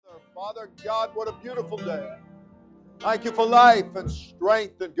Father God, what a beautiful day. Thank you for life and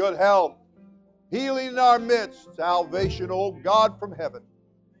strength and good health. Healing in our midst. Salvation, oh God, from heaven.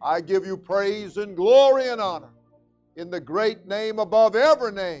 I give you praise and glory and honor in the great name above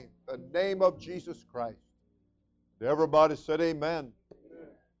every name, the name of Jesus Christ. Everybody said amen.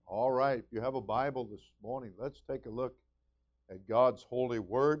 All right, if you have a Bible this morning, let's take a look at God's holy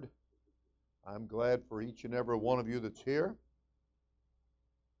word. I'm glad for each and every one of you that's here.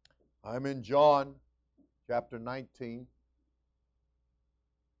 I'm in John chapter 19.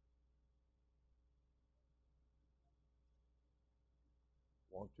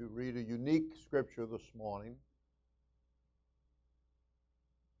 I want to read a unique scripture this morning.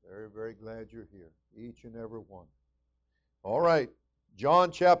 Very, very glad you're here, each and every one. All right,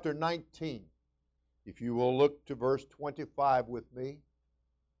 John chapter 19. If you will look to verse 25 with me.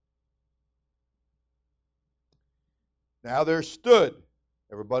 Now there stood,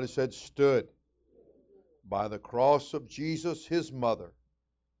 everybody said stood, by the cross of Jesus his mother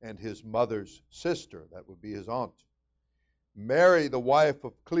and his mother's sister, that would be his aunt, Mary the wife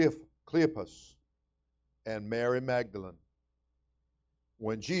of Cleopas, and Mary Magdalene.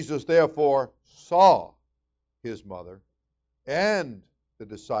 When Jesus therefore saw his mother and the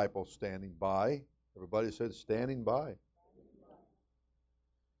disciple standing by, everybody said standing by,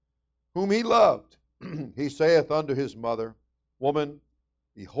 whom he loved, he saith unto his mother, Woman,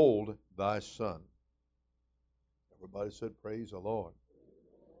 behold thy son. Everybody said, praise the Lord.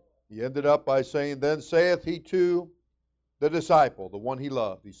 He ended up by saying, Then saith he to the disciple, the one he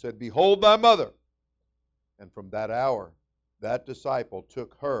loved, he said, Behold thy mother. And from that hour, that disciple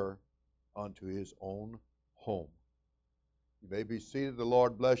took her unto his own home. You may be seated. The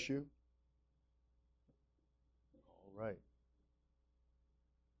Lord bless you. All right.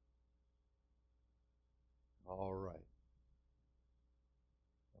 All right.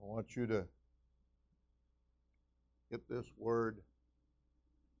 I want you to get this word.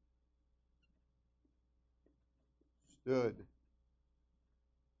 Stood.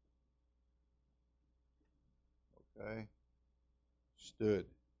 Okay. Stood.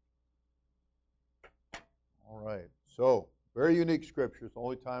 All right. So, very unique scripture. It's the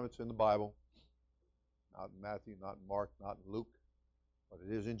only time it's in the Bible. Not in Matthew, not in Mark, not in Luke, but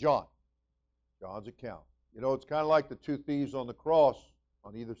it is in John. John's account. You know, it's kind of like the two thieves on the cross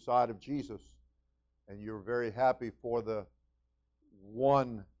on either side of Jesus, and you're very happy for the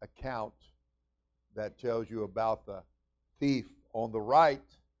one account that tells you about the thief on the right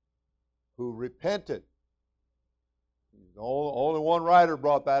who repented. The only one writer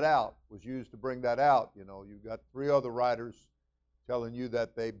brought that out, was used to bring that out. You know, you've got three other writers telling you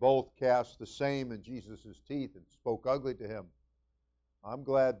that they both cast the same in Jesus' teeth and spoke ugly to him. I'm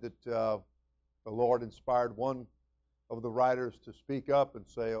glad that the Lord inspired one of the writers to speak up and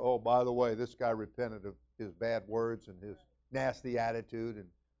say, oh, by the way, this guy repented of his bad words and his nasty attitude,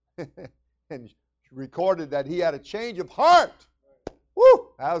 and and recorded that he had a change of heart. Woo!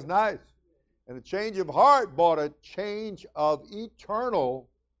 That was nice. And a change of heart brought a change of eternal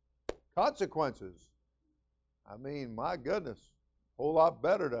consequences. I mean, my goodness, a whole lot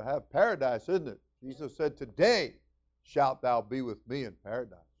better to have paradise, isn't it? Jesus said, today shalt thou be with me in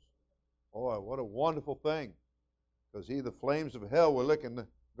paradise. Boy, what a wonderful thing. Because the flames of hell were licking the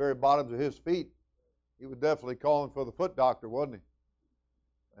very bottoms of his feet. He was definitely calling for the foot doctor, wasn't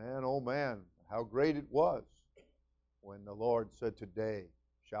he? Man, oh man, how great it was when the Lord said, today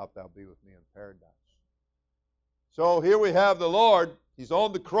shalt thou be with me in paradise. So here we have the Lord. He's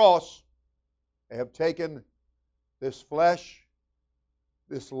on the cross. They have taken this flesh,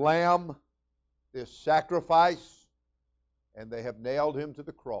 this lamb, this sacrifice, and they have nailed him to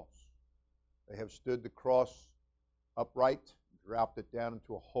the cross. They have stood the cross upright, dropped it down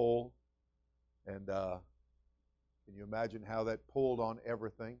into a hole, and can you imagine how that pulled on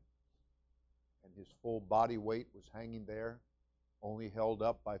everything? And his full body weight was hanging there, only held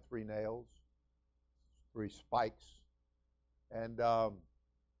up by 3 nails, 3 spikes, and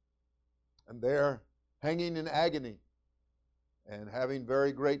there, hanging in agony and having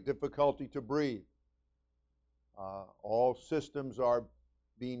very great difficulty to breathe. All systems are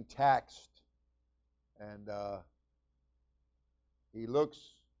being taxed, and he looks,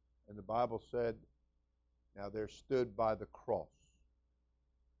 and the Bible said, now there stood by the cross.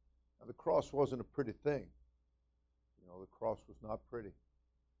 Now the cross wasn't a pretty thing. You know, the cross was not pretty.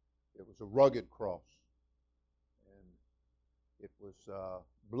 It was a rugged cross, and it was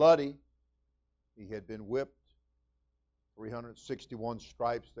bloody. He had been whipped. 361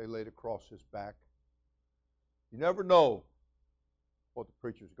 stripes they laid across his back. You never know what the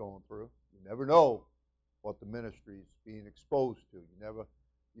preacher's going through. You never know what the ministry is being exposed to. You never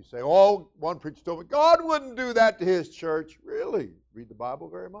You say, oh, one preacher told me, God wouldn't do that to his church. Really? Read the Bible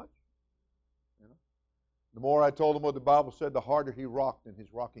very much? You know? The more I told him what the Bible said, the harder he rocked in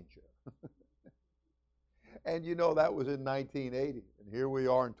his rocking chair. And you know that was in 1980. And here we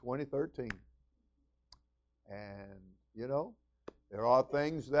are in 2013. And, you know, there are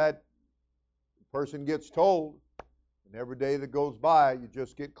things that the person gets told, and every day that goes by, you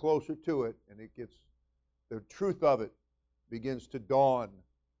just get closer to it, and the truth of it begins to dawn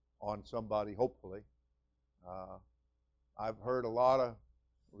on somebody, hopefully. I've heard a lot of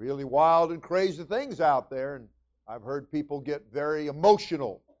really wild and crazy things out there, and I've heard people get very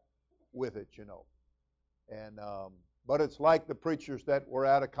emotional with it, you know. And but it's like the preachers that were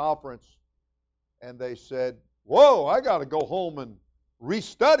at a conference, and they said, whoa, I got to go home and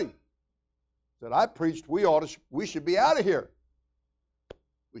restudy. Said, I preached we should be out of here.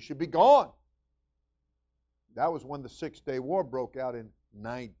 We should be gone. That was when the Six-Day War broke out in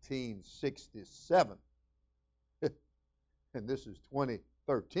 1967. And this is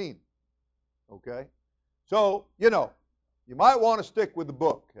 2013. Okay? So, you know, you might want to stick with the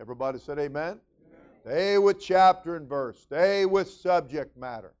book. Everybody said amen? Stay with chapter and verse. Stay with subject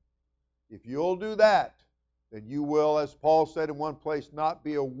matter. If you'll do that, then you will, as Paul said in one place, not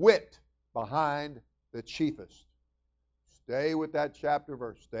be a whit behind the chiefest. Stay with that chapter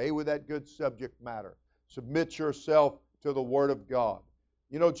verse. Stay with that good subject matter. Submit yourself to the Word of God.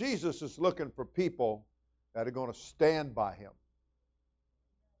 You know, Jesus is looking for people that are going to stand by Him.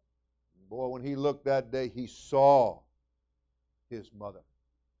 Boy, when He looked that day, He saw His mother.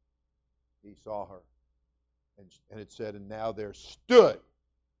 He saw her. And it said, and now there stood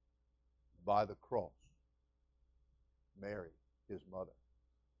by the cross Mary, His mother.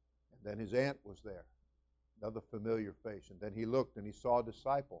 And then His aunt was there, another familiar face. And then He looked and He saw a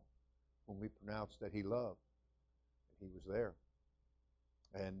disciple whom He pronounced that He loved. And He was there.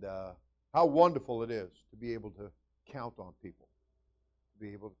 And how wonderful it is to be able to count on people, to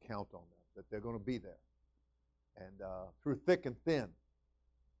be able to count on them, that they're going to be there. And through thick and thin.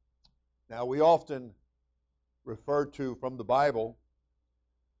 Now, we often refer to from the Bible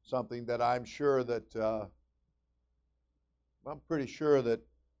something that I'm pretty sure that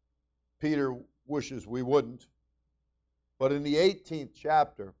Peter wishes we wouldn't. But in the 18th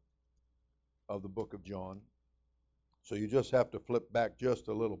chapter of the book of John, so you just have to flip back just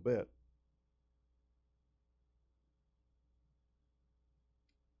a little bit.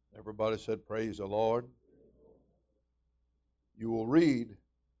 Everybody said, praise the Lord. You will read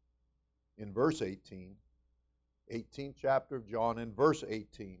in verse 18, 18th chapter of John, in verse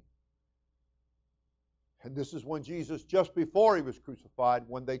 18. And this is when Jesus, just before He was crucified,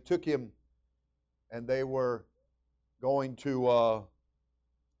 when they took Him and they were going to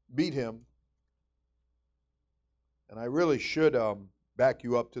beat Him. And I really should back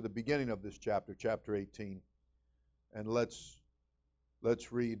you up to the beginning of this chapter, chapter 18. And let's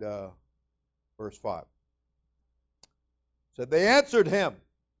read verse 5. It said, they answered Him,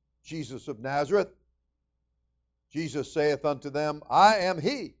 Jesus of Nazareth. Jesus saith unto them, I am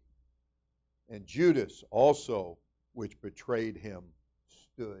He. And Judas also, which betrayed Him,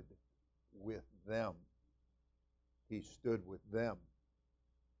 stood with them. He stood with them.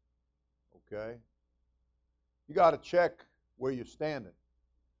 Okay? You got to check where you're standing.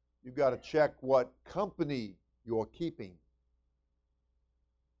 You've got to check what company you're keeping,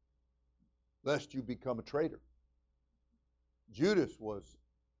 lest you become a traitor. Judas was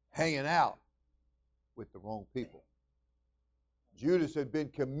hanging out with the wrong people. Judas had been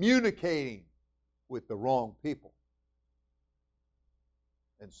communicating with the wrong people.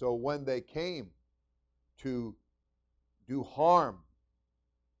 And so when they came to do harm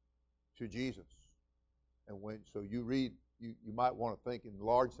to Jesus, and so you read, you might want to think,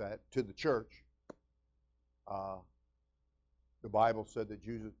 enlarge that to the church. The Bible said that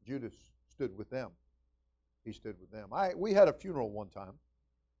Judas stood with them. He stood with them. We had a funeral one time,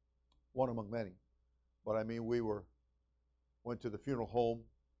 one among many. But I mean, went to the funeral home,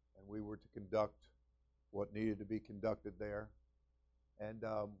 and we were to conduct what needed to be conducted there. And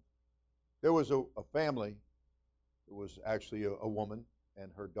there was a family. It was actually a woman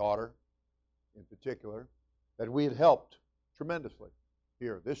and her daughter in particular that we had helped tremendously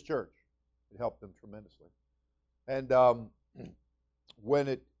here. This church had helped them tremendously. And when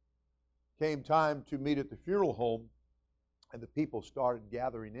it came time to meet at the funeral home and the people started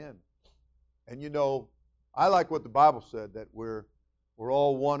gathering in, and you know, I like what the Bible said, that we're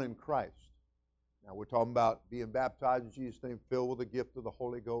all one in Christ. Now, we're talking about being baptized in Jesus' name, filled with the gift of the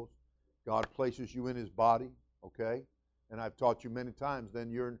Holy Ghost. God places you in His body, okay? And I've taught you many times,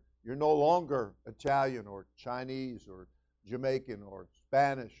 then you're no longer Italian or Chinese or Jamaican or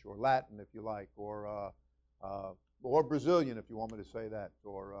Spanish or Latin, if you like, or Brazilian, if you want me to say that,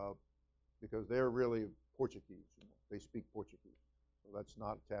 or because they're really Portuguese. You know, they speak Portuguese, so that's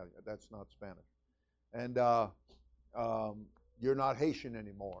not Italian. That's not Spanish. And you're not Haitian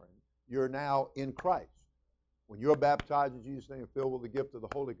anymore. You're now in Christ. When you're baptized in Jesus' name and filled with the gift of the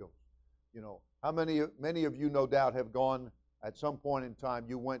Holy Ghost, you know, how many of you, no doubt, have gone at some point in time,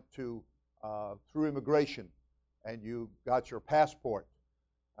 you went to through immigration and you got your passport,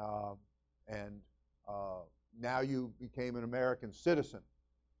 and now you became an American citizen.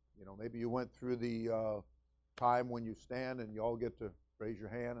 You know, maybe you went through the time when you stand and you all get to raise your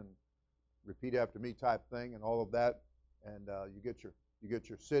hand and repeat after me type thing and all of that, and you get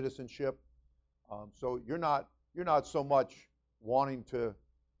your citizenship. So you're not so much wanting to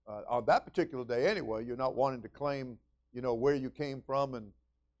on that particular day anyway. You're not wanting to claim, you know, where you came from and,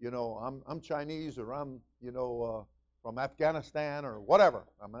 you know, I'm Chinese, or I'm, you know, from Afghanistan or whatever.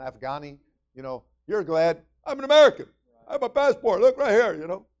 I'm an Afghani. You know, you're glad I'm an American. I have a passport. Look right here. You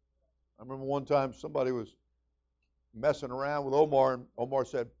know. I remember one time somebody was messing around with Omar, and Omar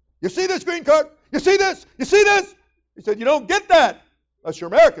said, "You see this green card? You see this? You see this?" He said, "You don't get that unless you're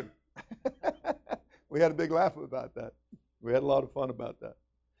American." We had a big laugh about that. We had a lot of fun about that.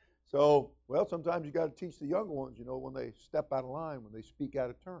 So, well, sometimes you got to teach the younger ones, you know, when they step out of line, when they speak out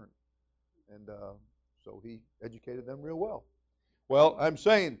of turn. And so he educated them real well. Well, I'm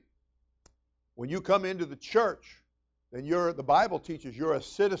saying, when you come into the church, then the Bible teaches you're a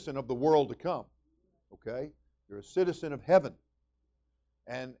citizen of the world to come. Okay? You're a citizen of heaven.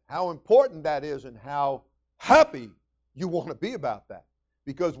 And how important that is, and how happy you want to be about that.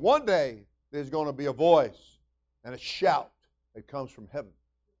 Because one day there's going to be a voice and a shout that comes from heaven.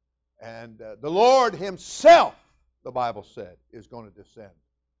 And the Lord himself, the Bible said, is going to descend.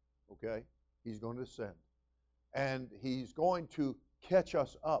 Okay? He's going to descend. And he's going to catch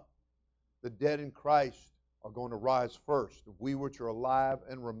us up. The dead in Christ are going to rise first. We which are alive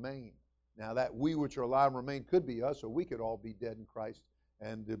and remain. Now that we which are alive and remain could be us, or we could all be dead in Christ.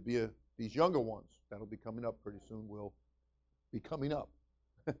 And there'd be these younger ones that'll be coming up pretty soon will be coming up.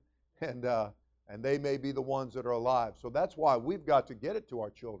 And they may be the ones that are alive. So that's why we've got to get it to our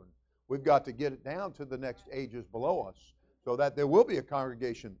children. We've got to get it down to the next ages below us, so that there will be a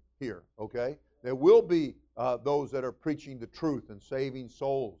congregation here, okay? There will be those that are preaching the truth and saving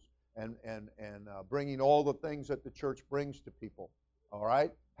souls and bringing all the things that the church brings to people, all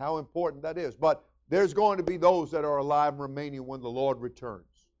right? How important that is. But there's going to be those that are alive and remaining when the Lord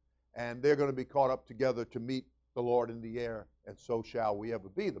returns. And they're going to be caught up together to meet the Lord in the air, and so shall we ever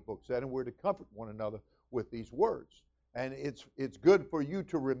be, the book said, and we're to comfort one another with these words. And it's good for you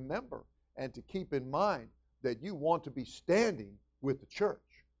to remember and to keep in mind that you want to be standing with the church,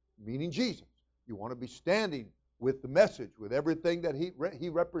 meaning Jesus. You want to be standing with the message, with everything that he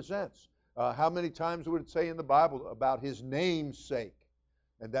represents. How many times would it say in the Bible about his name's sake,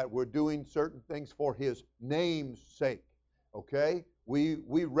 and that we're doing certain things for his name's sake? Okay?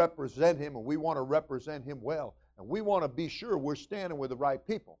 We represent him, and we want to represent him well. And we want to be sure we're standing with the right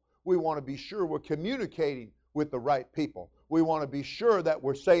people. We want to be sure we're communicating with the right people. We want to be sure that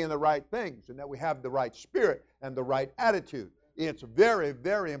we're saying the right things and that we have the right spirit and the right attitude. It's very,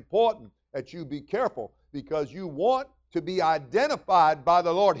 very important that you be careful, because you want to be identified by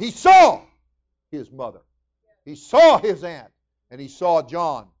the Lord. He saw his mother. He saw his aunt. And he saw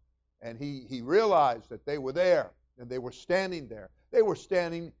John. And he realized that they were there and they were standing there. They were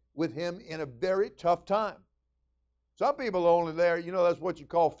standing with him in a very tough time. Some people are only there, you know, that's what you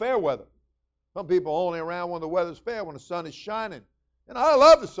call fair weather. Some people are only around when the weather's fair, when the sun is shining. And I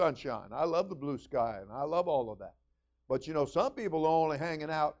love the sunshine. I love the blue sky, and I love all of that. But, you know, some people are only hanging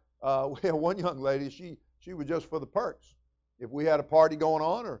out. We had one young lady, she was just for the perks. If we had a party going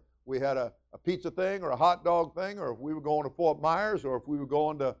on, or we had a pizza thing or a hot dog thing, or if we were going to Fort Myers, or if we were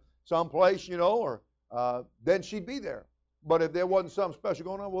going to someplace, you know, or then she'd be there. But if there wasn't something special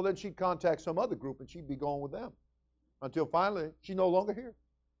going on, well, then she'd contact some other group, and she'd be going with them. Until finally, she's no longer here.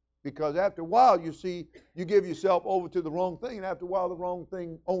 Because after a while, you see, you give yourself over to the wrong thing, and after a while, the wrong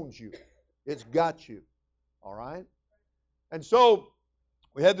thing owns you. It's got you. All right? And so,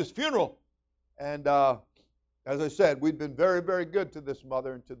 we had this funeral, and as I said, we'd been very, very good to this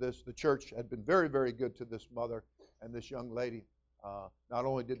mother and to this. The church had been very, very good to this mother and this young lady. Not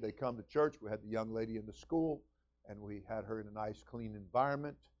only did they come to church, we had the young lady in the school, and we had her in a nice, clean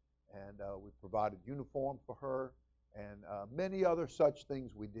environment, and we provided uniform for her, and many other such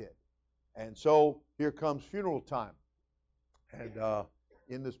things we did. And so here comes funeral time. And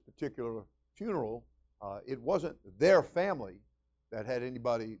in this particular funeral, it wasn't their family that had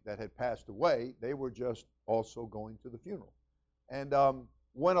anybody that had passed away. They were just also going to the funeral. And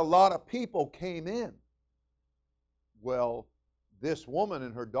when a lot of people came in, well, this woman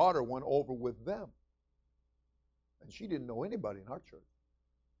and her daughter went over with them. And she didn't know anybody in our church.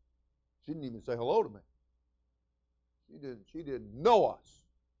 She didn't even say hello to me. She didn't know us.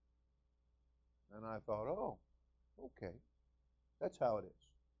 And I thought, oh, okay. That's how it is.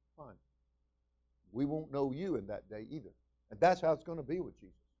 Fine. We won't know you in that day either. And that's how it's going to be with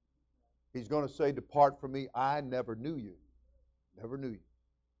Jesus. He's going to say, depart from me, I never knew you. Never knew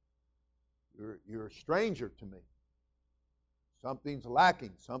you. You're a stranger to me. Something's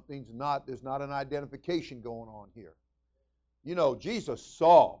lacking. Something's not, there's not an identification going on here. You know, Jesus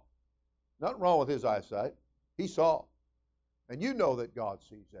saw. Nothing wrong with his eyesight. He saw. And you know that God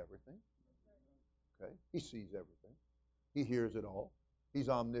sees everything. Okay? He sees everything. He hears it all. He's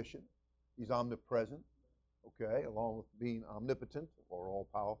omniscient. He's omnipresent. Okay? Along with being omnipotent or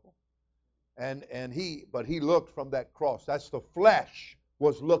all-powerful. But he looked from that cross. That's the flesh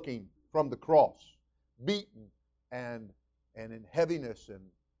was looking from the cross, beaten and in heaviness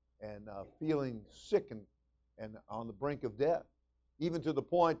and feeling sick and on the brink of death, even to the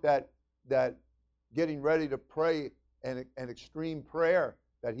point that getting ready to pray an extreme prayer,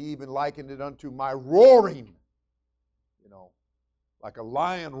 that he even likened it unto my roaring, you know, like a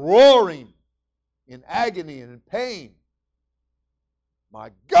lion roaring in agony and in pain.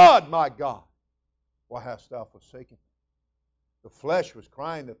 My God, why hast thou forsaken me? The flesh was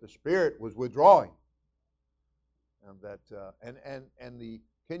crying that the spirit was withdrawing. And that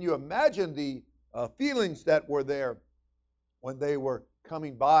can you imagine the feelings that were there when they were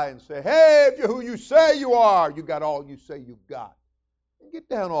coming by and say, hey, if you're who you say you are, you got all you say you got. And get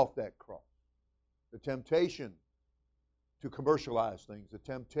down off that cross. The temptation to commercialize things, the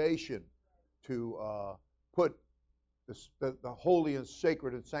temptation to put the holy and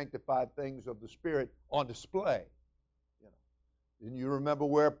sacred and sanctified things of the Spirit on display. You know, and you remember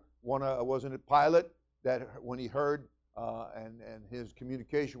where wasn't it Pilate that when he heard and his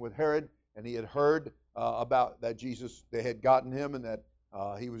communication with Herod, and he had heard about that Jesus, they had gotten him, and that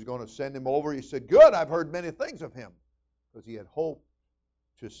he was going to send him over. He said, "Good, I've heard many things of him," because he had hoped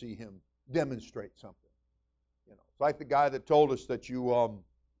to see him demonstrate something. You know, it's like the guy that told us that he was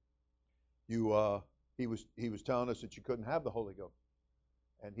telling us that you couldn't have the Holy Ghost.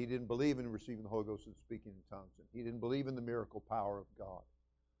 And he didn't believe in receiving the Holy Ghost and speaking in tongues. And he didn't believe in the miracle power of God.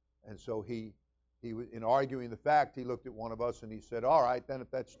 And so he in arguing the fact, he looked at one of us and he said, all right, then if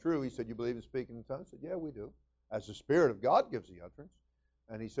that's true, he said, you believe in speaking in tongues? I said, yeah, we do. As the Spirit of God gives the utterance.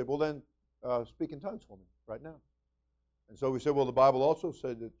 And he said, well then, speak in tongues for me right now. And so we said, well, the Bible also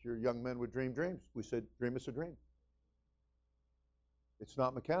said that your young men would dream dreams. We said, dream us a dream. It's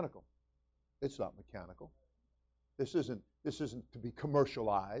not mechanical. It's not mechanical. This isn't to be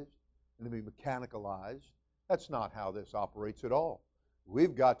commercialized and to be mechanicalized. That's not how this operates at all.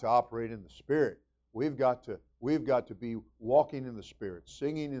 We've got to operate in the Spirit. We've got to be walking in the Spirit,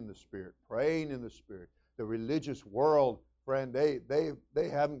 singing in the Spirit, praying in the Spirit. The religious world, friend, they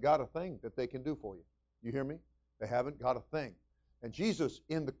haven't got a thing that they can do for you. You hear me? They haven't got a thing. And Jesus,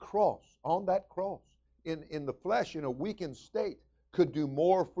 in the cross, on that cross, in the flesh, in a weakened state, could do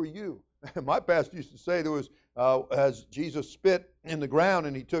more for you. My pastor used to say there was, as Jesus spit in the ground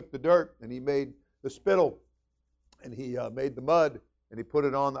and he took the dirt and he made the spittle and he made the mud and he put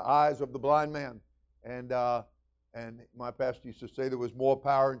it on the eyes of the blind man. And my pastor used to say there was more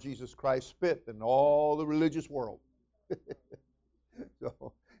power in Jesus Christ's spit than all the religious world.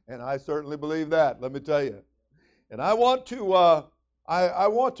 And I certainly believe that, let me tell you. And I want to I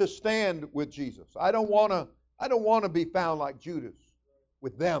want to stand with Jesus. I don't want to be found like Judas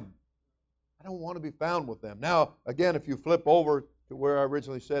with them. I don't want to be found with them. Now, again, if you flip over to where I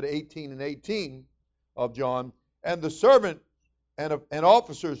originally said 18 and 18 of John, and the servant and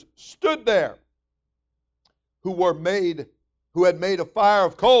officers stood there who had made a fire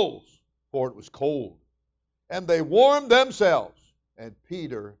of coals, for it was cold. And they warmed themselves, and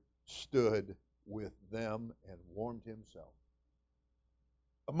Peter stood with them and warmed himself.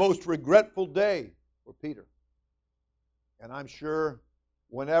 A most regretful day for Peter. And I'm sure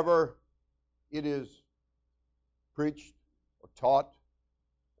whenever it is preached or taught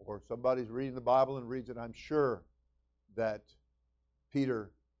or somebody's reading the Bible and reads it, I'm sure that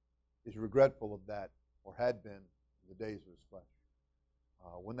Peter is regretful of that or had been in the days of his flesh.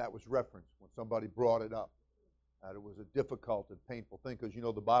 When that was referenced, when somebody brought it up, that it was a difficult and painful thing, because you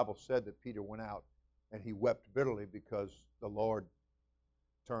know the Bible said that Peter went out and he wept bitterly because the Lord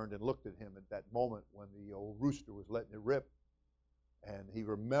turned and looked at him at that moment when the old rooster was letting it rip. And he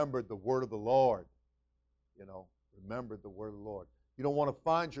remembered the word of the Lord. You know, remembered the word of the Lord. You don't want to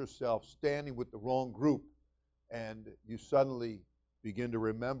find yourself standing with the wrong group and you suddenly begin to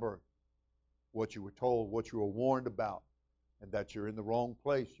remember what you were told, what you were warned about, and that you're in the wrong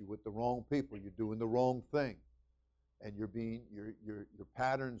place, you're with the wrong people, you're doing the wrong thing, and your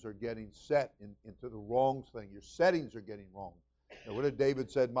patterns are getting set into the wrong thing. Your settings are getting wrong. And what did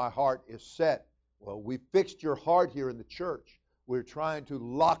David said? My heart is set. Well, we fixed your heart here in the church. We're trying to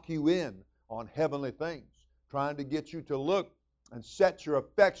lock you in on heavenly things, trying to get you to look and set your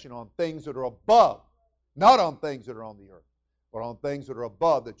affection on things that are above, not on things that are on the earth, but on things that are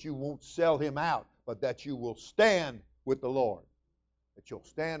above, that you won't sell him out, but that you will stand with the Lord, that you'll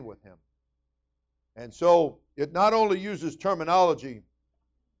stand with him. And so it not only uses terminology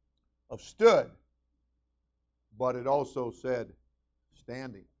of stood, but it also said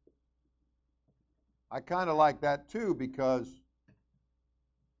standing. I kind of like that too, because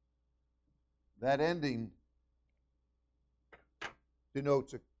that ending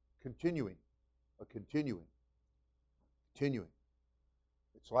denotes a continuing.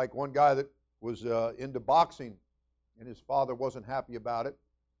 It's like one guy that was into boxing, and his father wasn't happy about it.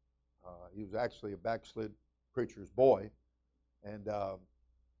 He was actually a backslid preacher's boy, and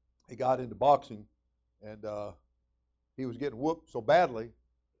he got into boxing, and he was getting whooped so badly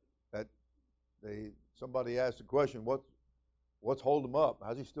that somebody asked the question, what's holding him up?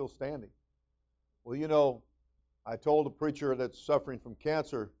 How's he still standing? Well, you know, I told a preacher that's suffering from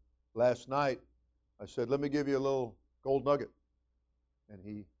cancer last night, I said, let me give you a little gold nugget. And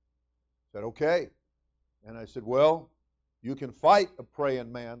he said, okay. And I said, well, you can fight a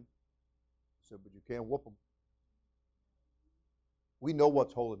praying man. I said, but you can't whoop him. We know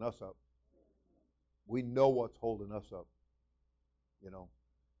what's holding us up. We know what's holding us up. You know,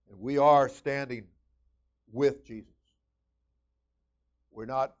 and we are standing with Jesus. We're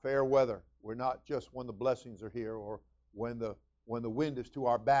not fair weather. We're not just when the blessings are here, or when the wind is to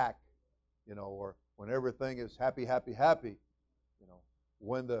our back, you know, or when everything is happy, happy, happy. You know,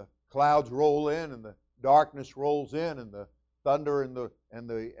 when the clouds roll in and the darkness rolls in and the thunder and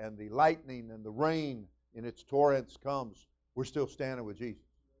the lightning and the rain in its torrents comes, we're still standing with Jesus.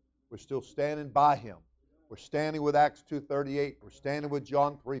 We're still standing by him. We're standing with Acts 2:38. We're standing with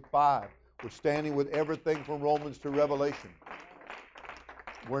John 3:5. We're standing with everything from Romans to Revelation.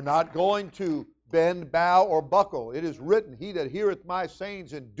 We're not going to bend, bow, or buckle. It is written, he that heareth my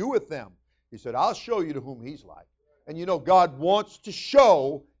sayings and doeth them, he said, I'll show you to whom he's like. And you know, God wants to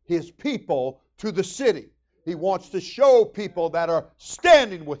show his people to the city. He wants to show people that are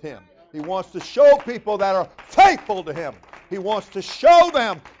standing with him. He wants to show people that are faithful to him. He wants to show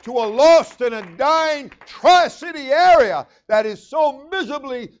them to a lost and a dying Tri-City area that is so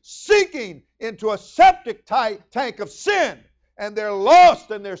miserably sinking into a septic tank of sin. And they're lost,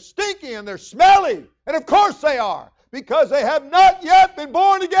 and they're stinky, and they're smelly. And of course they are, because they have not yet been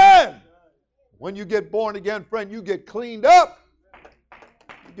born again. When you get born again, friend, you get cleaned up.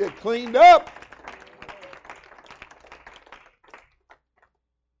 You get cleaned up.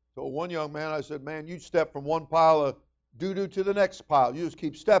 So one young man, I said, man, you step from one pile of doo-doo to the next pile. You just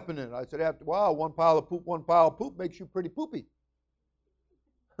keep stepping in it. I said, after a while, one pile of poop makes you pretty poopy.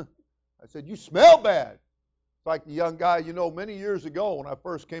 I said, you smell bad. It's like the young guy, you know, many years ago when I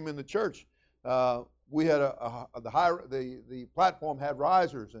first came in the church, we had the platform had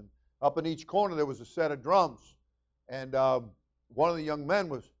risers, and up in each corner there was a set of drums. And one of the young men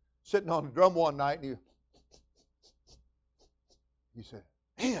was sitting on the drum one night, and he said,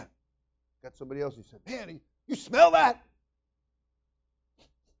 man, got somebody else. He said, man, you smell that? He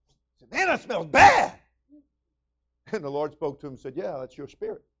said, man, that smells bad. And the Lord spoke to him and said, yeah, that's your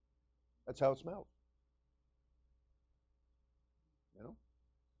spirit. That's how it smells. You know?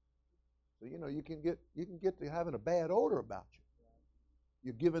 So, you know, you can get to having a bad odor about you.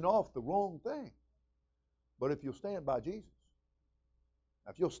 You're giving off the wrong thing. But if you'll stand by Jesus,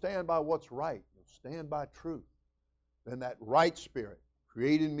 if you'll stand by what's right, you'll stand by truth, then that right spirit,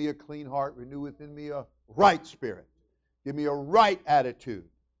 create in me a clean heart, renew within me a right spirit. Give me a right attitude.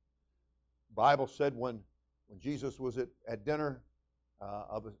 The Bible said when Jesus was at dinner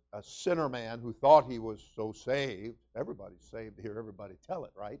of a sinner man who thought he was so saved. Everybody's saved to hear everybody tell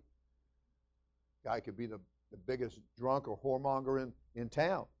it, right? Guy could be the biggest drunk or whoremonger in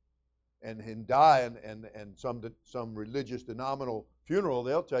town and die and some religious denominational funeral,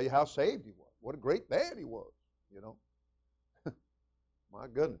 they'll tell you how saved he was. What a great man he was, you know. My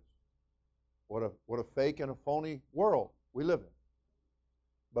goodness. What a fake and a phony world we live in.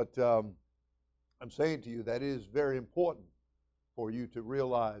 But I'm saying to you that it is very important for you to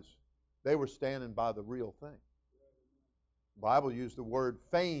realize they were standing by the real thing. The Bible used the word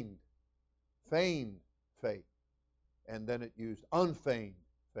feigned faith, and then it used unfeigned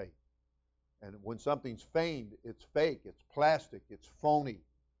faith. And when something's feigned, it's fake, it's plastic, it's phony.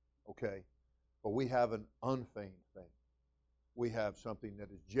 Okay? But we have an unfeigned faith. We have something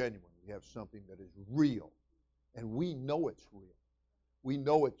that is genuine. We have something that is real. And we know it's real. We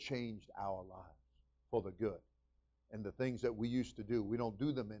know it changed our lives for the good. And the things that we used to do, we don't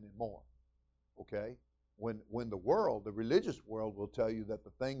do them anymore. Okay? When the world, the religious world, will tell you that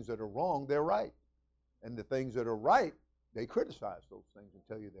the things that are wrong, they're right. And the things that are right, they criticize those things and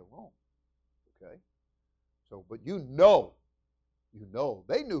tell you they're wrong. Okay? So, but you know,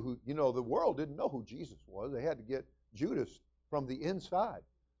 they knew who, the world didn't know who Jesus was. They had to get Judas from the inside.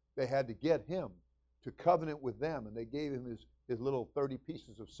 They had to get him to covenant with them, and they gave him his little 30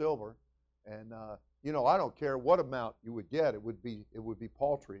 pieces of silver. And, I don't care what amount you would get. It would be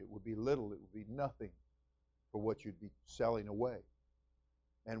paltry. It would be little. It would be nothing for what you'd be selling away.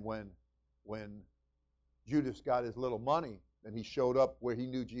 And when Judas got his little money and he showed up where he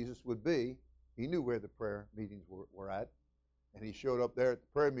knew Jesus would be, he knew where the prayer meetings were at. And he showed up there at the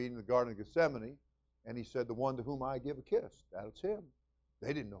prayer meeting in the Garden of Gethsemane, and he said, "The one to whom I give a kiss." That's him.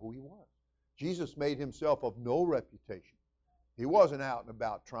 They didn't know who he was. Jesus made himself of no reputation. He wasn't out and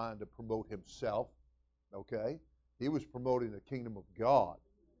about trying to promote himself, okay? He was promoting the kingdom of God.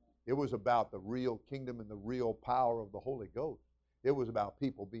 It was about the real kingdom and the real power of the Holy Ghost. It was about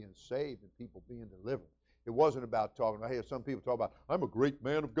people being saved and people being delivered. It wasn't about talking. I hear some people talk about, "I'm a great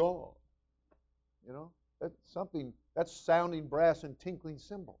man of God." That's sounding brass and tinkling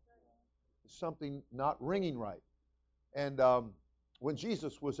cymbal. It's something not ringing right. And when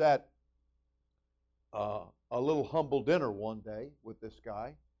Jesus was at a little humble dinner one day with this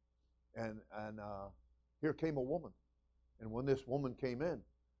guy, and here came a woman. And when this woman came in,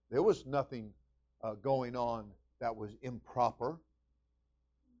 there was nothing going on that was improper.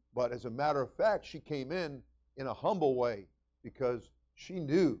 But as a matter of fact, she came in a humble way because she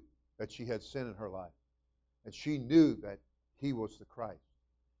knew that she had sin in her life. And she knew that he was the Christ.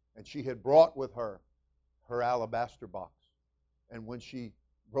 And she had brought with her alabaster box. And when she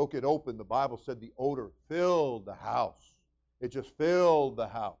broke it open, the Bible said the odor filled the house. It just filled the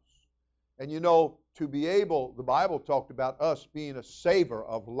house. And to be able, the Bible talked about us being a savor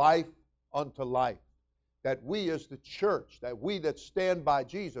of life unto life. That we as the church, that we that stand by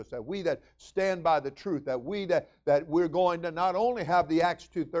Jesus, that we that stand by the truth, that we're going to not only have the Acts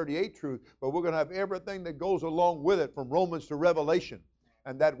 2:38 truth, but we're going to have everything that goes along with it from Romans to Revelation.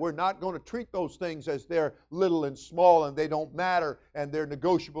 And that we're not going to treat those things as they're little and small and they don't matter and they're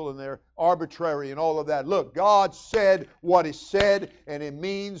negotiable and they're arbitrary and all of that. Look, God said what He said, and it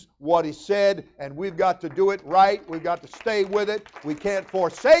means what He said, and we've got to do it right. We've got to stay with it. We can't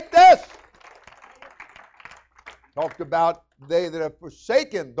forsake this. Talked about they that have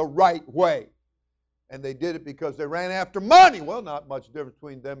forsaken the right way. And they did it because they ran after money. Well, not much difference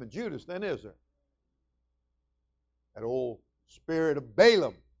between them and Judas then, is there? That old spirit of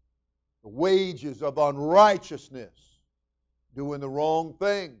Balaam, the wages of unrighteousness, doing the wrong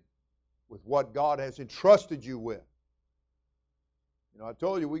thing with what God has entrusted you with. I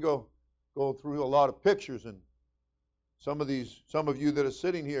told you we go through a lot of pictures, and some of you that are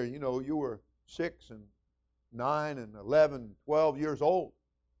sitting here, you were 6 and 9 and 11, 12 years old.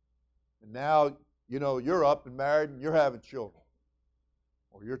 And now, you're up and married and you're having children.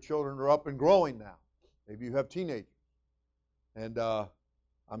 Or your children are up and growing now. Maybe you have teenagers. And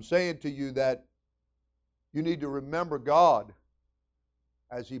I'm saying to you that you need to remember God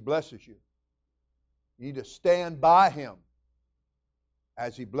as He blesses you. You need to stand by Him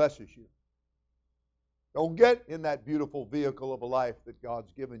as He blesses you. Don't get in that beautiful vehicle of a life that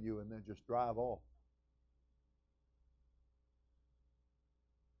God's given you and then just drive off.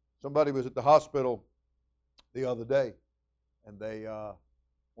 Somebody was at the hospital the other day, and they, I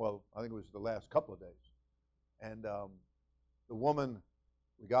think it was the last couple of days. And the woman,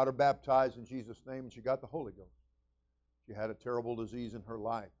 we got her baptized in Jesus' name, and she got the Holy Ghost. She had a terrible disease in her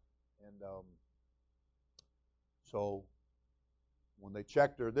life. And so when they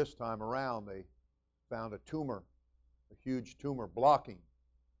checked her this time around, they found a tumor, a huge tumor blocking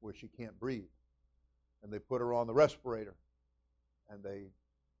where she can't breathe. And they put her on the respirator. And they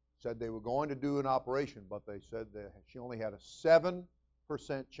said they were going to do an operation, but they said that she only had a 7%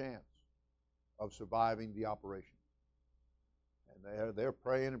 chance of surviving the operation. And they're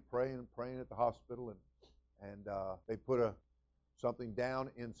praying and praying and praying at the hospital, and they put something down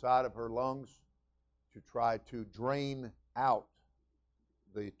inside of her lungs to try to drain out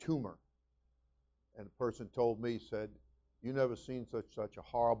the tumor. And the person told me, said, "You never seen such a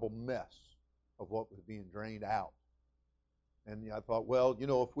horrible mess of what was being drained out." And I thought, well,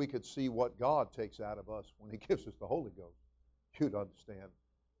 if we could see what God takes out of us when He gives us the Holy Ghost, you'd understand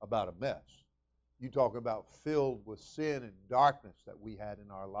about a mess. You talk about filled with sin and darkness that we had in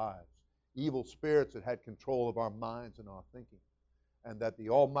our lives. Evil spirits that had control of our minds and our thinking. And that the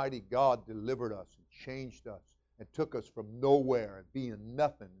Almighty God delivered us and changed us and took us from nowhere and being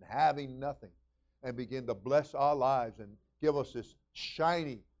nothing and having nothing and began to bless our lives and give us this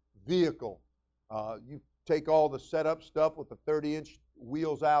shiny vehicle. You take all the setup stuff with the 30-inch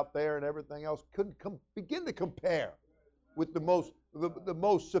wheels out there and everything else, couldn't begin to compare with the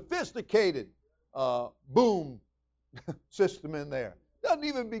most sophisticated boom system in there. Doesn't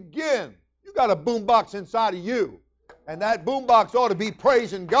even begin. You got a boom box inside of you, and that boom box ought to be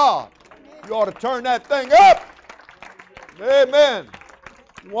praising God. You ought to turn that thing up. Amen.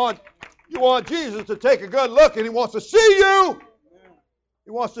 You want Jesus to take a good look, and He wants to see you.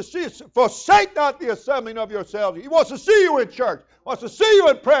 He wants to see you. Forsake not the assembling of yourselves. He wants to see you in church. He wants to see you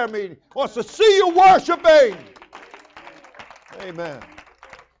in prayer meeting. He wants to see you worshiping. Amen.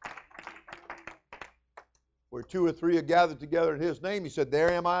 Where two or three are gathered together in His name, He said,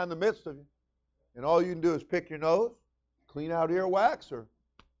 there am I in the midst of you. And all you can do is pick your nose, clean out earwax, or,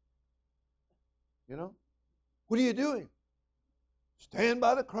 what are you doing? Stand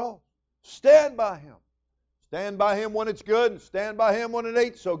by the cross. Stand by Him. Stand by Him when it's good, and stand by Him when it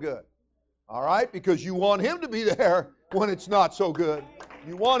ain't so good. All right? Because you want Him to be there when it's not so good.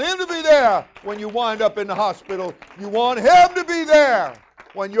 You want Him to be there when you wind up in the hospital. You want Him to be there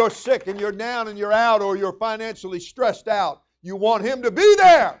when you're sick and you're down and you're out or you're financially stressed out. You want Him to be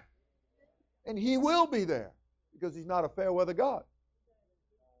there. And He will be there because He's not a fair weather God.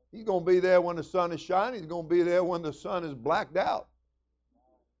 He's going to be there when the sun is shining. He's going to be there when the sun is blacked out.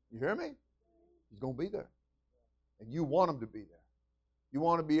 You hear me? He's going to be there. And you want Him to be there. You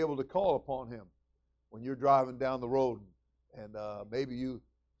want to be able to call upon Him when you're driving down the road and maybe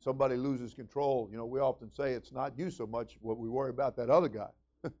somebody loses control. We often say it's not you so much what we worry about that other guy.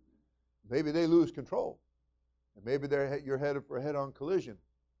 Maybe they lose control. And maybe you're headed for a head-on collision.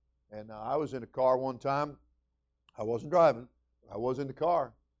 And I was in a car one time. I wasn't driving. I was in the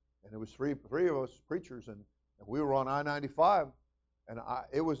car. And it was three of us preachers, and we were on I-95. And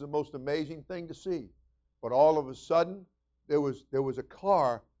it was the most amazing thing to see. But all of a sudden, there was a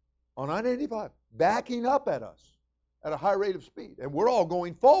car on I-95 backing up at us at a high rate of speed. And we're all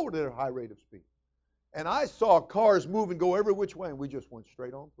going forward at a high rate of speed. And I saw cars move and go every which way, and we just went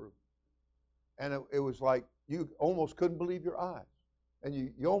straight on through. And it was like you almost couldn't believe your eyes. And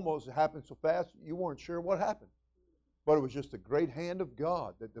you almost, it happened so fast, you weren't sure what happened. But it was just the great hand of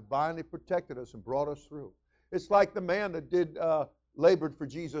God that divinely protected us and brought us through. It's like the man that labored for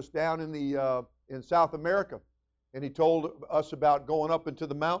Jesus down in South America. And he told us about going up into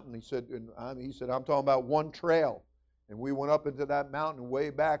the mountain. He said, I'm talking about one trail. And we went up into that mountain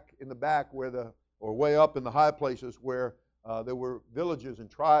way back in the back or way up in the high places where there were villages and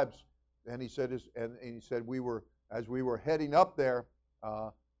tribes. And he said, as we were heading up there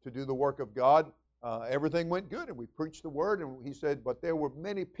to do the work of God, everything went good, and we preached the word. And he said, but there were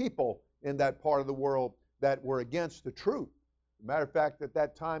many people in that part of the world that were against the truth. As a matter of fact, at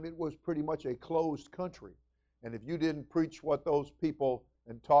that time, it was pretty much a closed country. And if you didn't preach what those people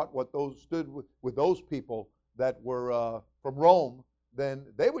and taught what those stood with those people that were from Rome, then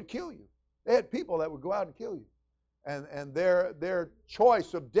they would kill you. They had people that would go out and kill you. And their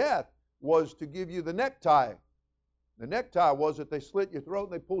choice of death was to give you the necktie. The necktie was that they slit your throat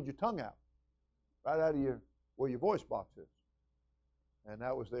and they pulled your tongue out, right out of where your voice box is. And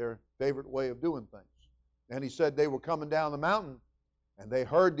that was their favorite way of doing things. And he said they were coming down the mountain, and they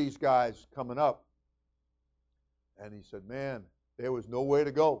heard these guys coming up. And he said, man, there was no way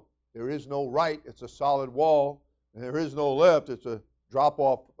to go. There is no right. It's a solid wall. And there is no left. It's a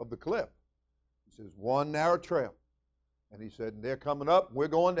drop-off of the cliff. He says, one narrow trail. And he said, and they're coming up, and we're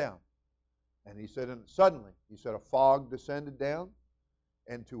going down. And he said, and suddenly, he said, a fog descended down,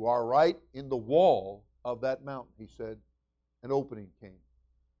 and to our right, in the wall of that mountain, he said, an opening came.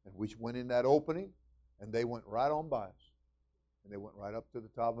 And we went in that opening, and they went right on by us. And they went right up to the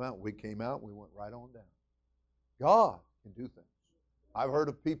top of the mountain. We came out, and we went right on down. God can do things. I've heard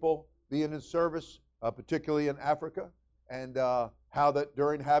of people being in service, particularly in Africa, and how that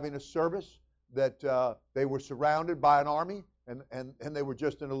during having a service that they were surrounded by an army, and they were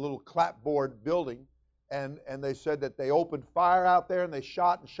just in a little clapboard building, and they said that they opened fire out there, and they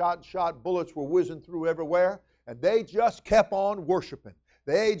shot and shot and shot. Bullets were whizzing through everywhere, and they just kept on worshiping.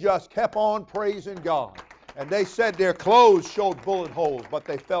 They just kept on praising God. And they said their clothes showed bullet holes, but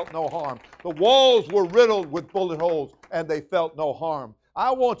they felt no harm. The walls were riddled with bullet holes, and they felt no harm.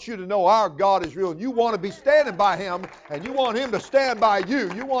 I want you to know our God is real, and you want to be standing by Him, and you want Him to stand by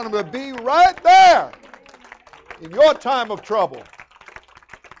you. You want Him to be right there in your time of trouble.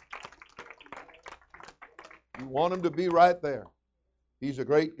 You want him to be right there. He's a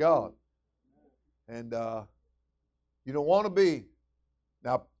great God. And you don't want to be.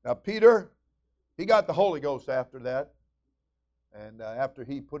 Now Peter, he got the Holy Ghost after that. And after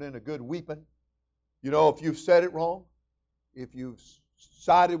he put in a good weeping. You know, if you've said it wrong, if you've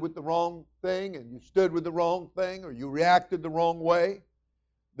sided with the wrong thing and you stood with the wrong thing or you reacted the wrong way,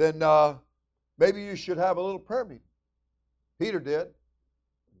 then maybe you should have a little prayer meeting. Peter did.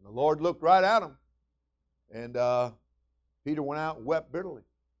 And the Lord looked right at him. And Peter went out and wept bitterly.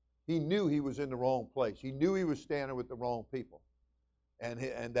 He knew he was in the wrong place. He knew he was standing with the wrong people.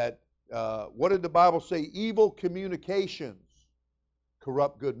 And that, what did the Bible say? Evil communications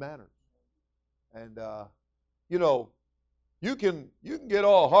corrupt good manners. And, you know, you can get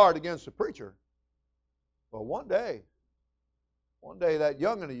all hard against the preacher, but one day that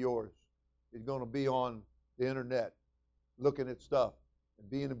youngin' of yours is going to be on the internet looking at stuff and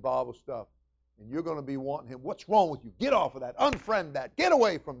being involved with stuff, and you're going to be wanting him, what's wrong with you? Get off of that. Unfriend that. Get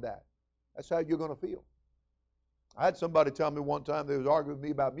away from that. That's how you're going to feel. I had somebody tell me one time they was arguing with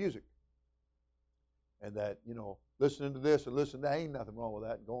me about music, and that, you know, listening to this and listening to that, ain't nothing wrong with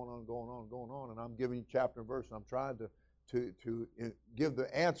that, and going on, and I'm giving you chapter and verse, and I'm trying to give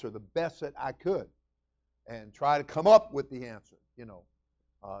the answer the best that I could and try to come up with the answer, you know.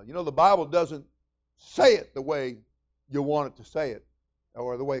 The Bible doesn't say it the way you want it to say it,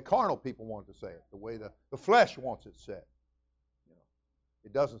 or the way carnal people want it to say it, the way the flesh wants it said. You know,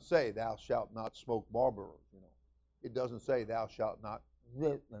 it doesn't say, thou shalt not smoke Marlboro, you know. It doesn't say, thou shalt not.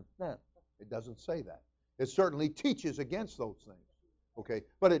 It doesn't say that. It certainly teaches against those things, okay?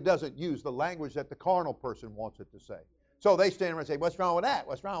 But it doesn't use the language that the carnal person wants it to say. So they stand around and say, what's wrong with that?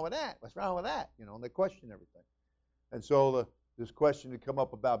 What's wrong with that? What's wrong with that? You know, and they question everything. And so this question had come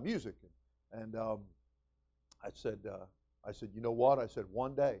up about music. And I said, you know what? I said,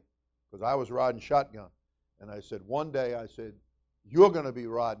 one day, because I was riding shotgun. And I said, one day, I said, you're going to be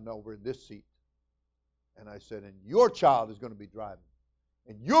riding over in this seat. And I said, and your child is going to be driving.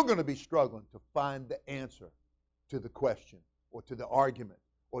 And you're going to be struggling to find the answer to the question or to the argument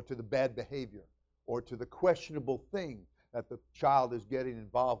or to the bad behavior or to the questionable thing that the child is getting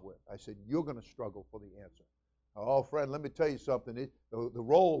involved with. I said, you're going to struggle for the answer. Oh, friend, let me tell you something. The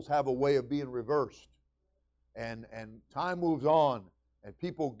roles have a way of being reversed. And time moves on and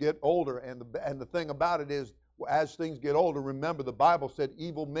people get older. And the thing about it is, as things get older, remember the Bible said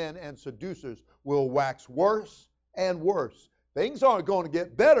evil men and seducers will wax worse and worse. Things aren't going to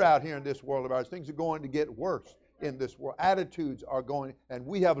get better out here in this world of ours. Things are going to get worse in this world. Attitudes are going, and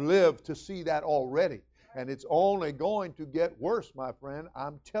we have lived to see that already. And it's only going to get worse, my friend.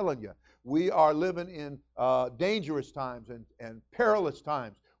 I'm telling you. We are living in dangerous times and perilous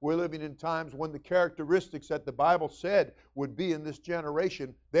times. We're living in times when the characteristics that the Bible said would be in this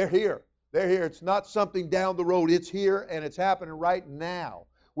generation, they're here. They're here. It's not something down the road. It's here, and it's happening right now.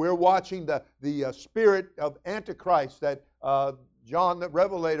 We're watching the spirit of Antichrist that John the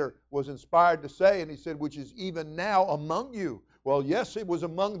Revelator was inspired to say, and he said, which is even now among you. Well, yes, it was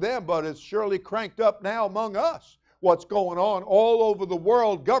among them, but it's surely cranked up now among us. What's going on all over the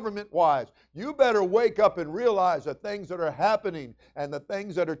world government-wise. You better wake up and realize the things that are happening and the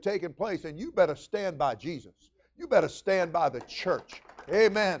things that are taking place, and you better stand by Jesus. You better stand by the church.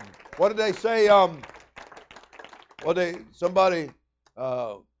 Amen. What did they say?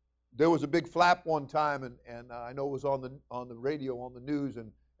 There was a big flap one time, and I know it was on the radio, on the news,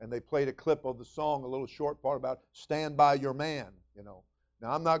 and they played a clip of the song, a little short part about "Stand by Your Man." You know.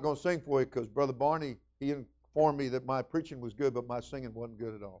 Now I'm not going to sing for you because Brother Barney, he informed me that my preaching was good, but my singing wasn't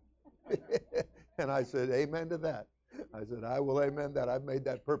good at all. And I said, "Amen to that." I said, "I will amen that." I've made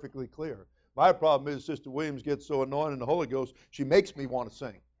that perfectly clear. My problem is Sister Williams gets so anointed in the Holy Ghost, she makes me want to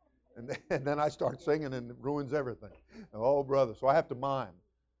sing, and then I start singing and it ruins everything. Oh, brother, so I have to mime.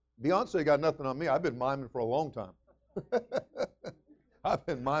 Beyonce got nothing on me. I've been miming for a long time. I've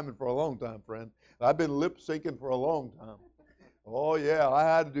been miming for a long time, friend. I've been lip syncing for a long time. Oh, yeah, I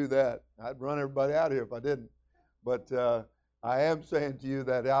had to do that. I'd run everybody out of here if I didn't. But I am saying to you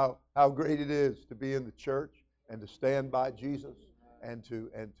that how great it is to be in the church and to stand by Jesus and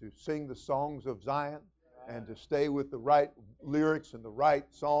to sing the songs of Zion and to stay with the right lyrics and the right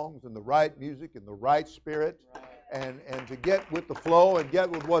songs and the right music and the right spirit. And to get with the flow and get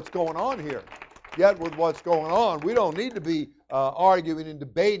with what's going on here. Get with what's going on. We don't need to be arguing and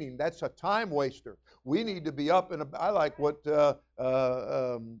debating. That's a time waster. We need to be up and I like what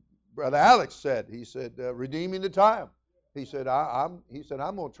Brother Alex said. He said, redeeming the time. He said, I'm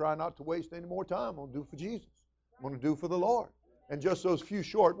going to try not to waste any more time. I'm going to do for Jesus. I'm going to do for the Lord. And just those few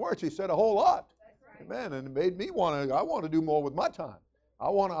short words, he said a whole lot. Amen. And it made me I want to do more with my time. I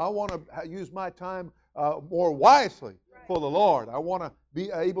want to use my time more wisely for the Lord. I want to be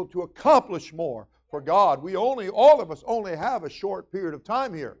able to accomplish more for God. All of us only have a short period of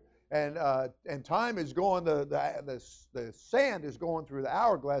time here. And time is going, the sand is going through the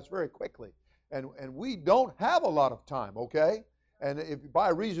hourglass very quickly. And we don't have a lot of time, okay? And if by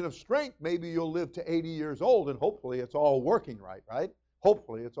reason of strength, maybe you'll live to 80 years old, and hopefully it's all working right?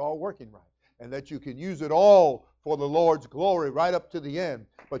 Hopefully it's all working right. And that you can use it all for the Lord's glory right up to the end.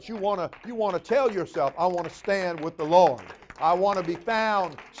 But you want to tell yourself, I want to stand with the Lord. I want to be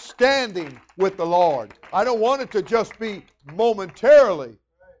found standing with the Lord. I don't want it to just be momentarily.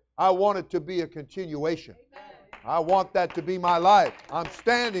 I want it to be a continuation. I want that to be my life. I'm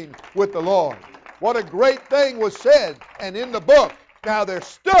standing with the Lord. What a great thing was said, and in the book, now there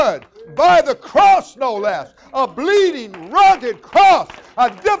stood by the cross, no less, a bleeding, rugged cross, a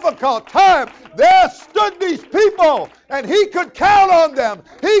difficult time. There stood these people, and he could count on them.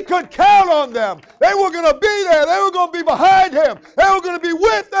 He could count on them. They were going to be there. They were going to be behind him. They were going to be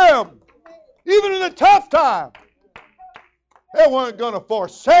with them, even in a tough time. They weren't going to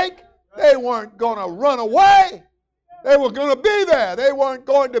forsake. They weren't going to run away. They were going to be there. They weren't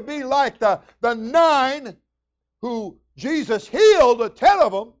going to be like the 9 who Jesus healed, the 10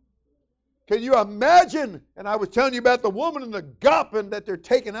 of them. Can you imagine? And I was telling you about the woman in the Goppin that they're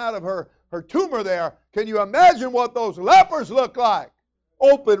taking out of her tumor there. Can you imagine what those lepers look like?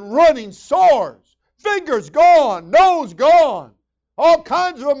 Open running sores, fingers gone, nose gone, all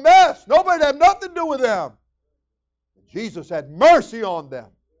kinds of a mess. Nobody had nothing to do with them. Jesus had mercy on them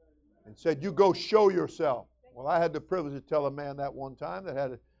and said, you go show yourself. Well, I had the privilege to tell a man that one time that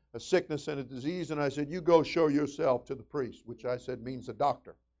had a sickness and a disease, and I said, you go show yourself to the priest, which I said means the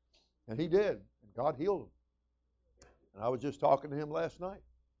doctor. And he did, and God healed him. And I was just talking to him last night,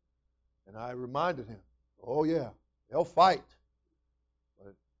 and I reminded him, oh yeah, they'll fight.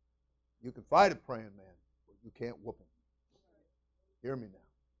 But you can fight a praying man, but you can't whoop him. Hear me now.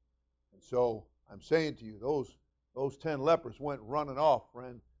 And so I'm saying to you, those 10 lepers went running off,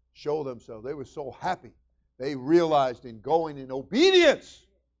 friend, show themselves. They were so happy. They realized in going in obedience,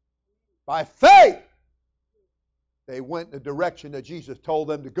 by faith, they went in the direction that Jesus told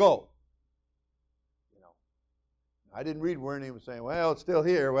them to go. You know, I didn't read where anyone was saying, well, it's still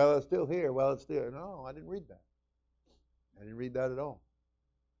here, well, it's still here, well, it's still. No, I didn't read that. I didn't read that at all.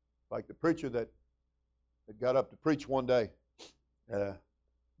 Like the preacher that got up to preach one day. A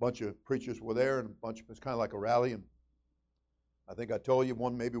bunch of preachers were there, and it was kind of like a rally. And I think I told you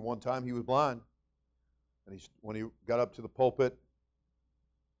maybe one time he was blind. And when he got up to the pulpit,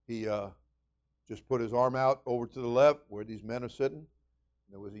 he just put his arm out over to the left where these men are sitting.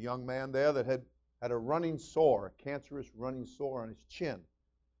 There was a young man there that had a running sore, a cancerous running sore on his chin.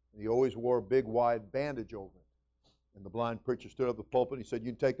 And he always wore a big wide bandage over it. And the blind preacher stood up at the pulpit and he said,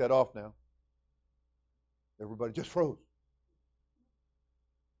 you can take that off now. Everybody just froze.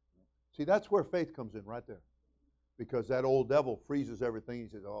 See, that's where faith comes in right there. Because that old devil freezes everything. He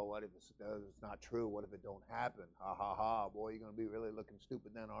says, oh, what if it's not true? What if it don't happen? Ha, ha, ha. Boy, you're going to be really looking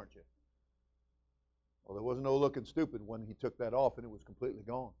stupid then, aren't you? Well, there wasn't no looking stupid when he took that off and it was completely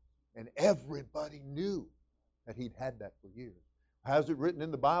gone. And everybody knew that he'd had that for years. Has it written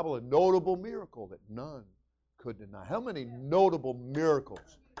in the Bible, a notable miracle that none could deny? How many notable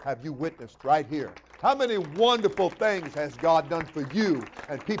miracles have you witnessed right here? How many wonderful things has God done for you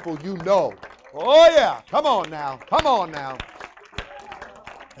and people you know? Oh, yeah. Come on now. Come on now.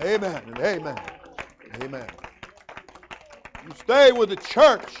 Amen and amen. Amen. You stay with the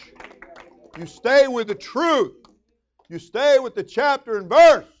church. You stay with the truth. You stay with the chapter and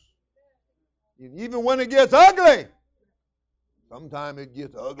verse. Even when it gets ugly. Sometimes it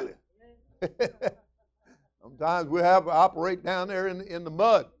gets ugly. Sometimes we have to operate down there in the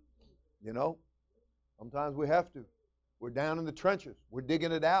mud. You know. Sometimes we have to. We're down in the trenches. We're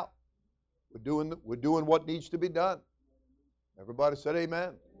digging it out. We're doing what needs to be done. Everybody said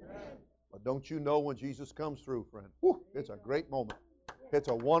amen. Amen. But don't you know when Jesus comes through, friend? Whew, it's a great moment. It's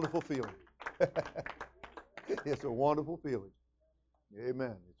a wonderful feeling. It's a wonderful feeling.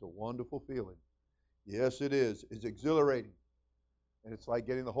 Amen. It's a wonderful feeling. Yes, it is. It's exhilarating. And it's like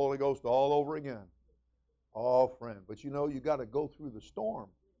getting the Holy Ghost all over again. Oh, friend. But you know, you got to go through the storm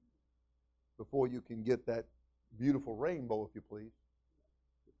before you can get that beautiful rainbow, if you please.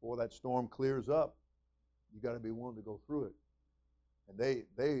 Before that storm clears up, you got to be willing to go through it. And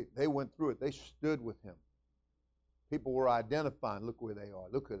they went through it. They stood with him. People were identifying, look where they are.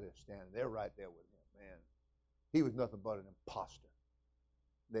 Look where they're standing. They're right there with him. Man, he was nothing but an imposter.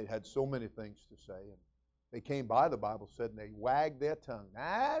 They'd had so many things to say. And they came by, the Bible said, and they wagged their tongue.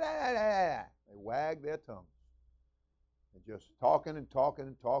 They wagged their tongue. and just talking and talking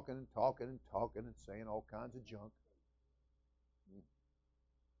and talking and talking and talking and saying all kinds of junk.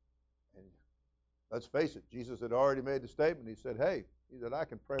 And let's face it, Jesus had already made the statement. He said, hey, he said, I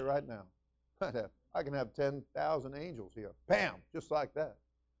can pray right now. I can have 10,000 angels here. Bam! Just like that.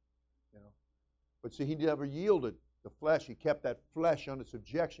 You know. But see, he never yielded the flesh. He kept that flesh under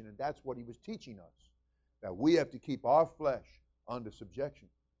subjection, and that's what he was teaching us. That we have to keep our flesh under subjection.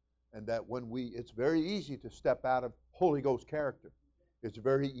 And that when it's very easy to step out of Holy Ghost character. It's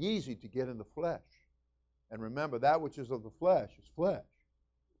very easy to get in the flesh. And remember, that which is of the flesh is flesh.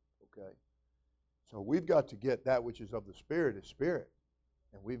 Okay? So we've got to get that which is of the Spirit is Spirit.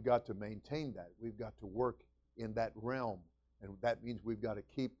 And we've got to maintain that. We've got to work in that realm. And that means we've got to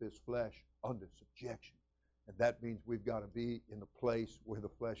keep this flesh under subjection. And that means we've got to be in a place where the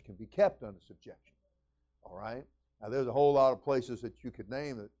flesh can be kept under subjection. All right? Now, there's a whole lot of places that you could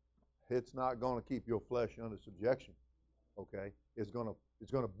name that it's not going to keep your flesh under subjection. Okay? It's going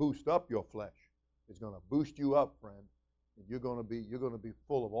to boost up your flesh. It's going to boost you up, friend. And you're going to be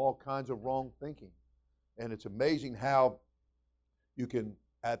full of all kinds of wrong thinking. And it's amazing how you can,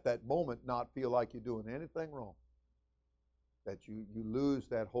 at that moment, not feel like you're doing anything wrong. That you lose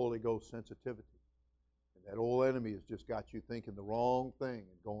that Holy Ghost sensitivity. And that old enemy has just got you thinking the wrong thing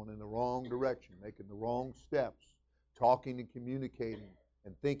and going in the wrong direction, making the wrong steps, talking and communicating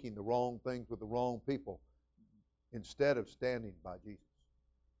and thinking the wrong things with the wrong people instead of standing by Jesus.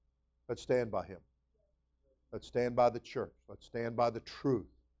 Let's stand by Him. Let's stand by the church. Let's stand by the truth.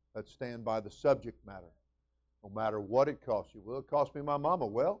 Let's stand by the subject matter. No matter what it costs you. Will it cost me my mama?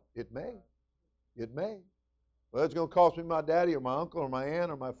 Well, it may. It may. Well, it's going to cost me my daddy or my uncle or my aunt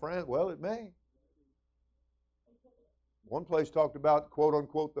or my friend. Well, it may. One place talked about, quote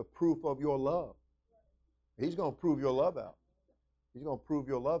unquote, the proof of your love. He's going to prove your love out. He's going to prove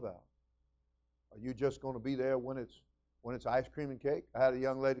your love out. Are you just going to be there when it's ice cream and cake? I had a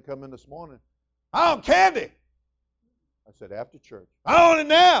young lady come in this morning. I want candy. I said, after church. I want it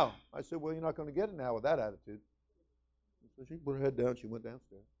now. I said, well, you're not going to get it now with that attitude. So she put her head down. She went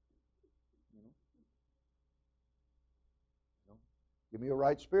downstairs. Give me a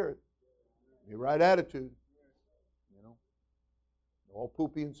right spirit. Give me a right attitude. You know, all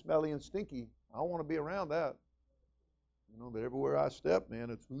poopy and smelly and stinky. I don't want to be around that. You know, but everywhere I step, man,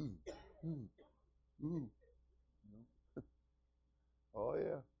 it's ooh. You know? Oh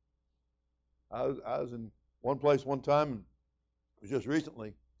yeah. I was in one place one time, and it was just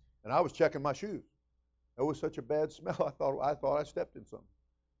recently, and I was checking my shoes. There was such a bad smell. I thought I stepped in something.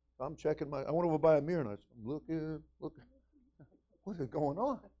 So I'm checking I went over by a mirror and I'm looking. What is going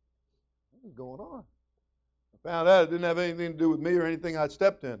on? What is going on? I found out it didn't have anything to do with me or anything I'd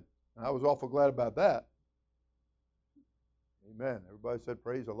stepped in. And I was awful glad about that. Amen. Everybody said,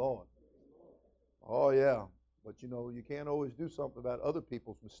 praise the Lord. Oh, yeah. But, you know, you can't always do something about other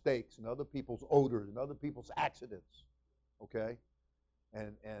people's mistakes and other people's odors and other people's accidents. Okay?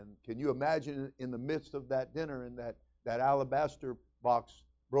 And can you imagine in the midst of that dinner and that alabaster box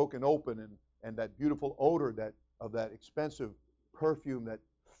broken open and that beautiful odor of that expensive perfume that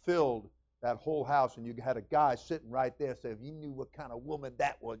filled that whole house, and you had a guy sitting right there saying, if you knew what kind of woman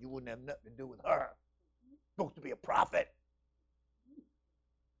that was, you wouldn't have nothing to do with her. You're supposed to be a prophet.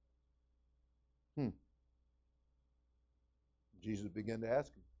 Jesus began to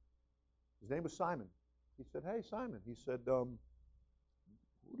ask him. His name was Simon. He said, hey, Simon. He said, who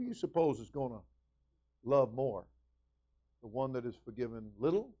do you suppose is going to love more? The one that is forgiven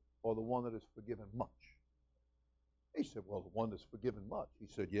little or the one that is forgiven much? He said, well, the one that's forgiven much. He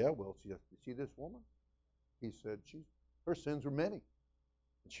said, yeah, well, you see this woman? He said, her sins are many,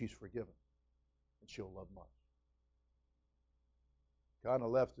 and she's forgiven, and she'll love much. Kind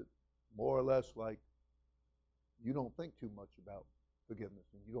of left it more or less like you don't think too much about forgiveness,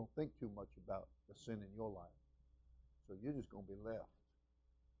 and you don't think too much about the sin in your life. So you're just going to be left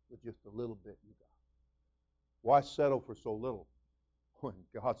with just a little bit you got. Why settle for so little when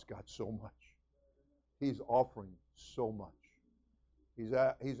God's got so much? He's offering so much. He's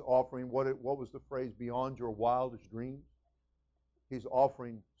offering, what was the phrase, beyond your wildest dreams? He's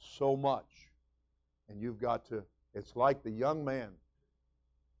offering so much. And you've got to, it's like the young man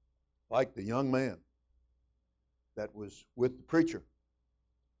that was with the preacher.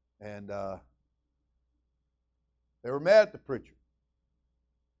 And they were mad at the preacher.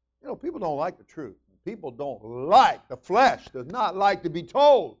 You know, people don't like the truth. People don't like, the flesh does not like to be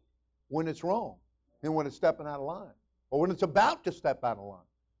told when it's wrong and when it's stepping out of line or when it's about to step out of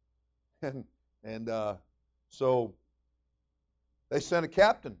line. And so they sent a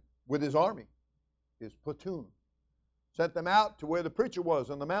captain with his army, his platoon, sent them out to where the preacher was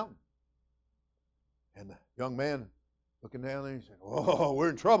on the mountain. And the young man looking down there, he said, "Oh, we're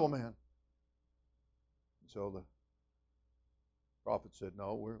in trouble, man." So the prophet said,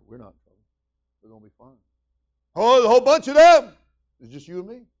 "No, we're not in trouble. We're going to be fine." "Oh, there's a whole bunch of them." "It's just you and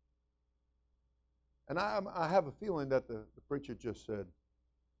me." And I have a feeling that the preacher just said,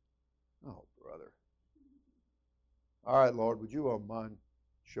 "Oh, brother. All right, Lord, would you mind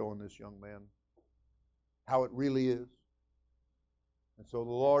showing this young man how it really is?" And so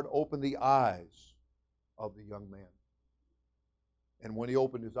the Lord opened the eyes of the young man. And when he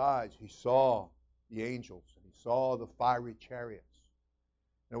opened his eyes, he saw the angels, and he saw the fiery chariots.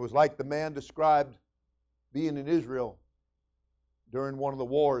 And it was like the man described being in Israel during one of the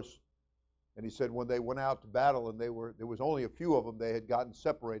wars. And he said when they went out to battle, and there was only a few of them, they had gotten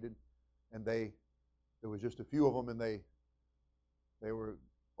separated, and there was just a few of them, and they were,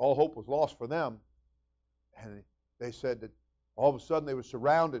 all hope was lost for them. And they said that all of a sudden they were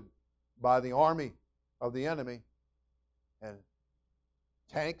surrounded by the army of the enemy, and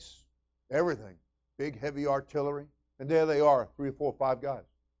tanks, everything, big heavy artillery, and there they are, 3 or 4 or 5 guys.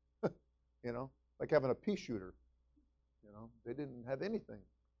 Like having a pea shooter. They didn't have anything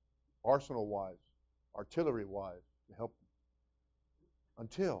arsenal-wise, artillery-wise to help them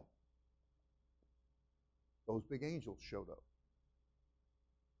until those big angels showed up.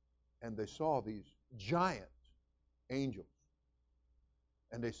 And they saw these giant angels.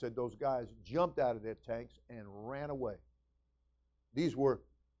 And they said those guys jumped out of their tanks and ran away. These were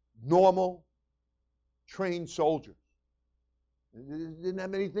normal, trained soldiers. It didn't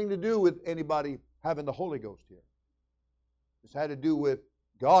have anything to do with anybody having the Holy Ghost here. This had to do with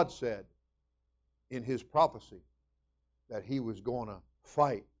God said in His prophecy that He was going to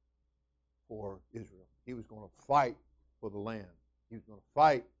fight for Israel. He was going to fight for the land. He was going to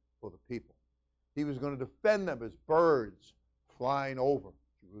fight for the people. He was going to defend them as birds flying over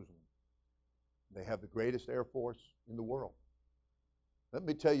Jerusalem. They have the greatest air force in the world. Let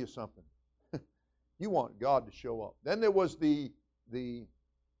me tell you something. You want God to show up. Then there was the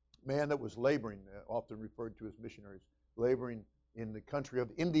man that was laboring, often referred to as missionaries, laboring in the country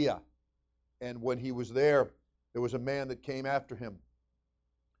of India. And when he was there was a man that came after him.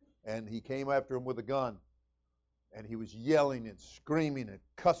 And he came after him with a gun. And he was yelling and screaming and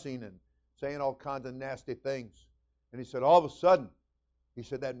cussing and saying all kinds of nasty things. And he said, all of a sudden, he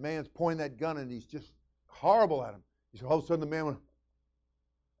said, that man's pointing that gun and he's just horrible at him. He said, all of a sudden the man went,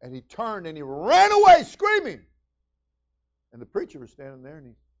 and he turned and he ran away screaming. And the preacher was standing there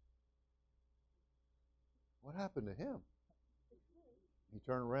and what happened to him? He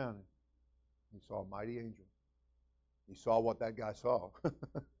turned around and he saw a mighty angel. He saw what that guy saw. Let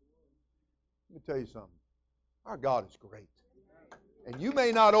me tell you something. Our God is great. And you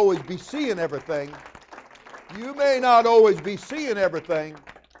may not always be seeing everything. You may not always be seeing everything.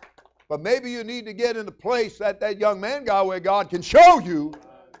 But maybe you need to get in the place that young man got where God can show you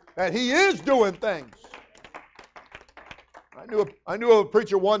that He is doing things. I knew a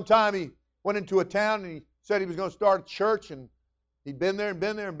preacher one time. He went into a town and he said he was going to start a church, and he'd been there and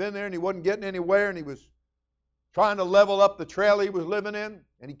been there and been there, and he wasn't getting anywhere, and he was trying to level up the trailer he was living in,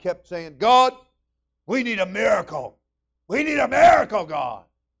 and he kept saying, God, we need a miracle. We need a miracle, God.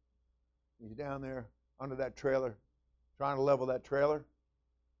 He's down there under that trailer trying to level that trailer.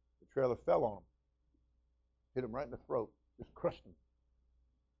 The trailer fell on him. Hit him right in the throat. Just crushed him.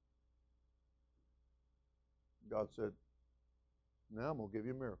 God said, now I'm going to give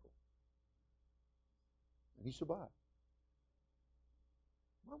you a miracle. And he survived.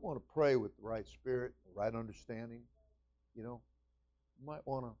 You might want to pray with the right spirit, the right understanding. You might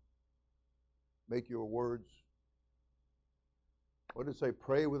want to make your words, what did it say?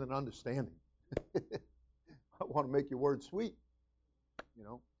 Pray with an understanding. I want to make your words sweet.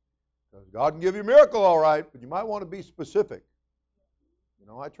 Because God can give you a miracle, all right, but you might want to be specific.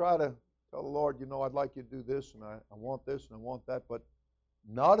 I try to tell the Lord, I'd like you to do this, and I want this, and I want that, but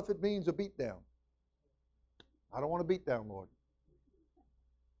not if it means a beat down. I don't want to beat down, Lord.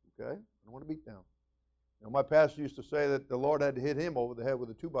 Okay? I don't want to beat down. My pastor used to say that the Lord had to hit him over the head with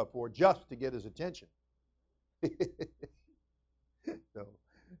a 2x4 just to get his attention. So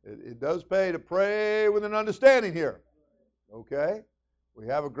it does pay to pray with an understanding here. Okay? We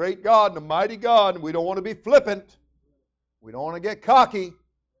have a great God and a mighty God, and we don't want to be flippant. We don't want to get cocky.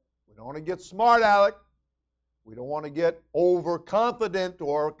 We don't want to get smart aleck. We don't want to get overconfident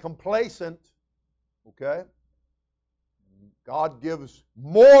or complacent. Okay? God gives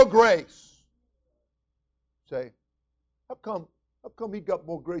more grace. Say, how come he got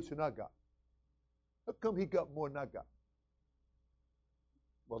more grace than I got? How come he got more than I got?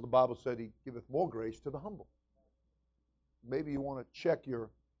 Well, the Bible said He giveth more grace to the humble. Maybe you want to check your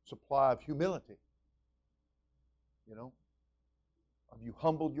supply of humility. You know? Have you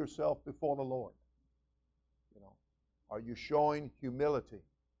humbled yourself before the Lord? You know? Are you showing humility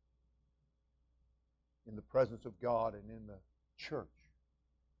in the presence of God and in the church?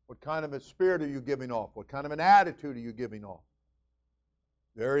 What kind of a spirit are you giving off? What kind of an attitude are you giving off?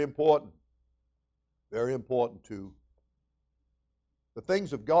 Very important. Very important to the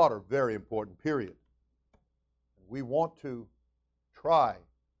things of God are very important, period. We want to try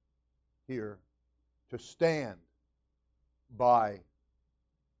here to stand by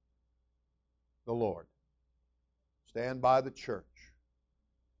the Lord. Stand by the church.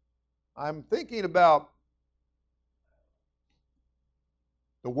 I'm thinking about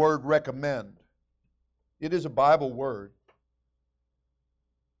the word recommend. It is a Bible word.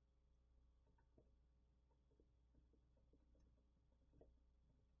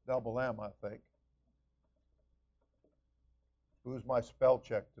 Double M, I think. Who's my spell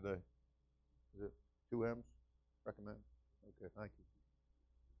check today? Is it 2 M's? Recommend? Okay, thank you.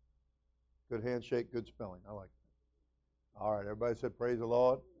 Good handshake, good spelling. I like that. All right, everybody said praise the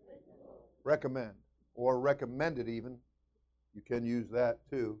Lord. Recommend, or recommended even. You can use that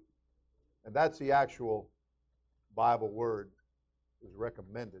too. And that's the actual Bible word, is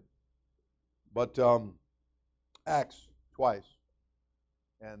recommended. But Acts twice,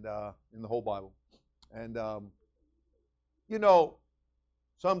 and in the whole Bible. And you know,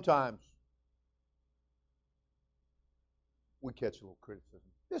 sometimes we catch a little criticism,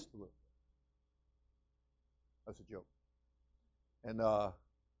 just a little. That's a joke. And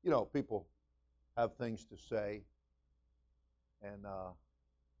you know, people have things to say, and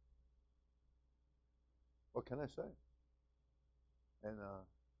what can I say? And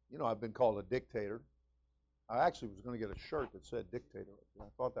you know, I've been called a dictator. I actually was going to get a shirt that said dictator. I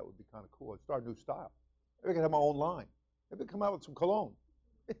thought that would be kind of cool. I'd start a new style. Maybe I could have my own line. Maybe come out with some cologne.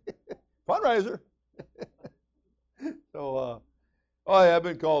 Fundraiser. So, oh yeah, I've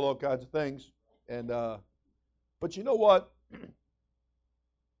been called all kinds of things. And but you know what?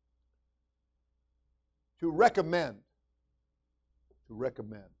 To recommend,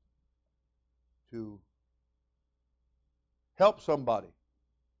 to help somebody,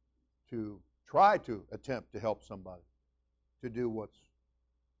 to try to attempt to help somebody, to do what's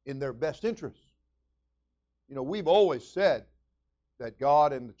in their best interest. You know, we've always said that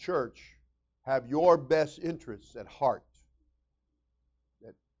God and the church have your best interests at heart.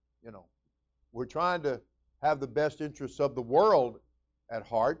 That, you know, we're trying to have the best interests of the world at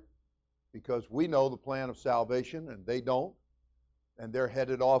heart because we know the plan of salvation and they don't. And they're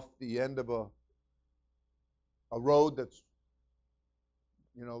headed off the end of a road that's,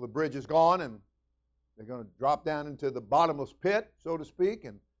 you know, the bridge is gone and they're going to drop down into the bottomless pit, so to speak.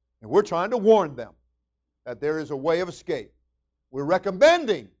 And we're trying to warn them that there is a way of escape. We're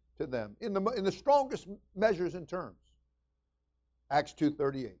recommending to them in the strongest measures and terms. Acts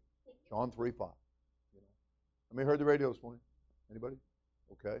 2:38, John 3:5. You know. How many heard the radio this morning? Anybody?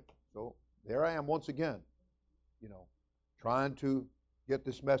 Okay. So there I am once again, you know, trying to get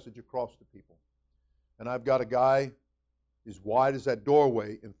this message across to people. And I've got a guy as wide as that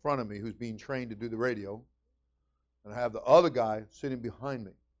doorway in front of me who's being trained to do the radio. And I have the other guy sitting behind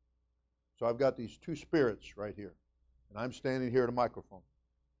me. So I've got these two spirits right here. And I'm standing here at a microphone.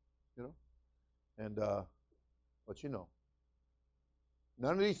 You know? And, but you know,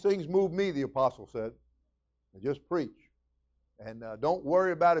 none of these things move me, the apostle said. I just preach. And don't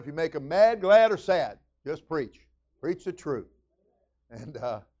worry about if you make them mad, glad, or sad. Just preach. Preach the truth. And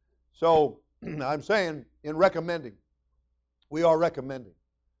so I'm saying in recommending, we are recommending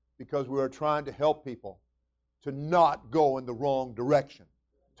because we are trying to help people to not go in the wrong direction,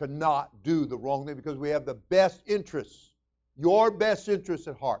 to not do the wrong thing, because we have the best interests, your best interests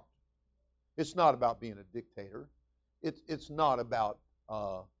at heart. It's not about being a dictator. It's not about,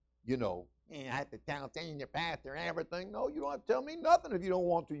 you know, I have to tell your pastor everything. No, you don't have to tell me nothing if you don't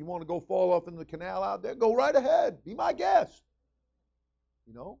want to. You want to go fall off in the canal out there? Go right ahead. Be my guest.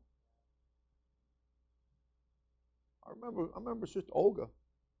 You know? I remember Sister Olga.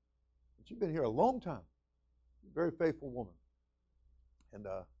 She's been here a long time. Very faithful woman. And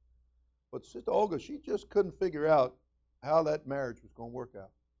but Sister Olga, she just couldn't figure out how that marriage was going to work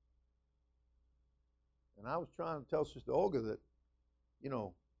out. And I was trying to tell Sister Olga that, you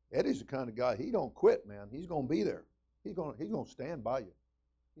know, Eddie's the kind of guy, he don't quit, man. He's going to be there. He's going to stand by you.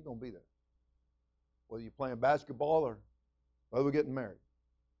 He's going to be there. Whether you're playing basketball or whether we're getting married.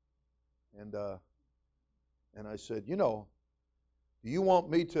 And I said, you know, do you want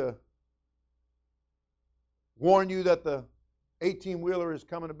me to warn you that the 18-wheeler is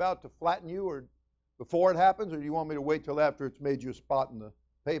coming about to flatten you or before it happens, or do you want me to wait till after it's made you a spot in the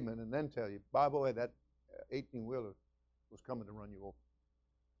pavement and then tell you? By the way, that 18-wheeler was coming to run you over.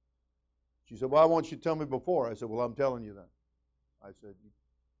 She said, well, I want you to tell me before. I said, well, I'm telling you then. I said,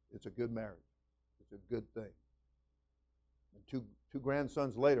 it's a good marriage. It's a good thing. And two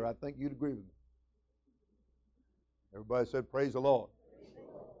grandsons later, I think you'd agree with me. Everybody said, praise the Lord.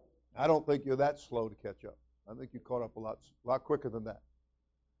 I don't think you're that slow to catch up. I think you caught up a lot quicker than that.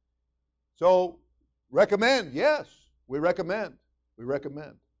 So, recommend, yes, we recommend. We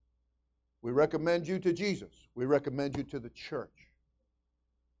recommend. We recommend you to Jesus. We recommend you to the church.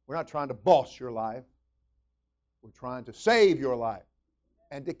 We're not trying to boss your life. We're trying to save your life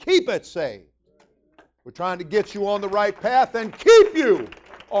and to keep it saved. We're trying to get you on the right path and keep you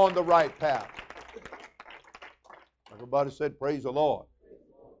on the right path. Everybody said, praise the Lord.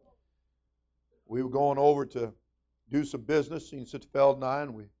 We were going over to do some business in Feld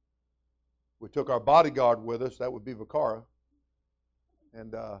 9. We took our bodyguard with us. That would be Vicara.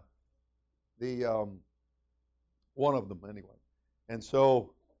 And one of them anyway. And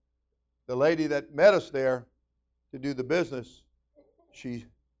so the lady that met us there to do the business, she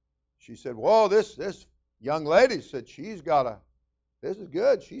said, "Whoa, this young lady said this is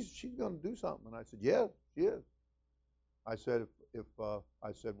good. She's going to do something." And I said, "Yeah, she is." I said,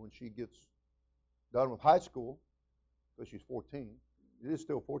 I said when she gets done with high school, because she's 14, it is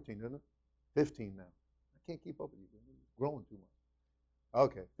still 14, isn't it? 15 now. I can't keep up with you. You're growing too much.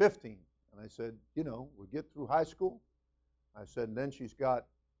 Okay, 15. And I said, we get through high school. I said, and then she's got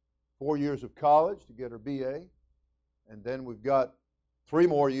 4 years of college to get her BA. And then we've got 3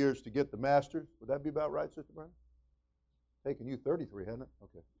 more years to get the master's. Would that be about right, Sister Brown? Taking you 33, hasn't it?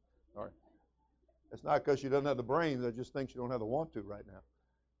 Okay. All right. That's not because she doesn't have the brains. I just think she don't have the want to right now.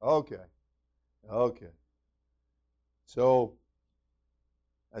 Okay. So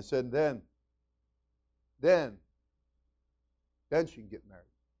I said, then she can get married.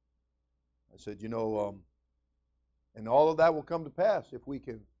 I said, and all of that will come to pass if we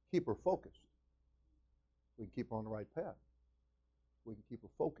can keep her focused. We can keep her on the right path. We can keep her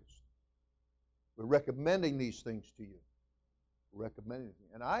focused. We're recommending these things to you. We're recommending them.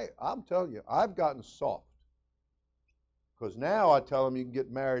 And I'm telling you, I've gotten soft. Because now I tell them you can get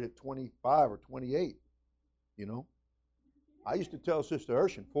married at 25 or 28. I used to tell Sister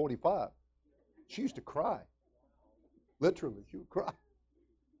Urshan 45. She used to cry. Literally, she would cry.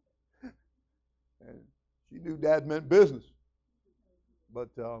 And she knew Dad meant business. But,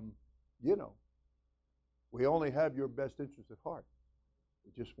 we only have your best interest at heart.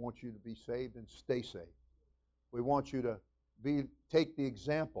 We just want you to be saved and stay saved. We want you to take the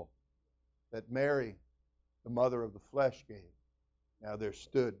example that Mary, the mother of the flesh, gave. Now there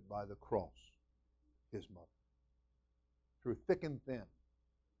stood by the cross his mother. Through thick and thin,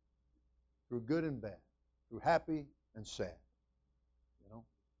 through good and bad, through happy and sad.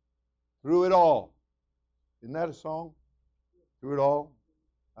 Through it all. Isn't that a song? Through it all,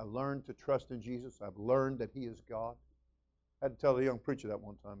 I've learned to trust in Jesus. I've learned that he is God. I had to tell a young preacher that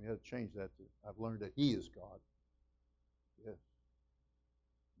one time. He had to change that to, I've learned that he is God. Yes.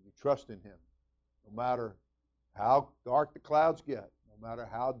 You trust in him. No matter how dark the clouds get, no matter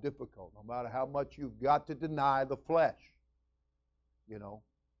how difficult, no matter how much you've got to deny the flesh, that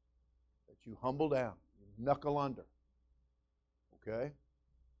you humble down, you knuckle under. Okay?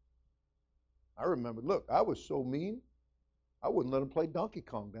 I remember, look, I was so mean, I wouldn't let him play Donkey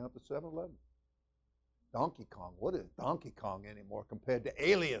Kong down at the 7-Eleven. Donkey Kong, what is Donkey Kong anymore compared to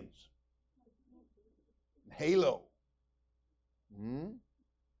Aliens? Halo.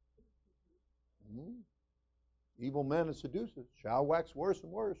 Evil men and seducers shall wax worse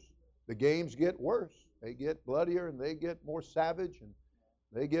and worse. The games get worse. They get bloodier and they get more savage and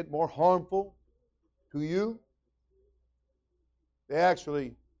they get more harmful to you. They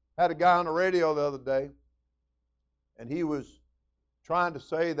actually had a guy on the radio the other day, and he was trying to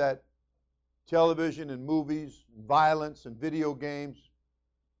say that television and movies and violence and video games,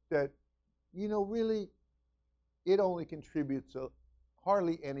 that, really, it only contributes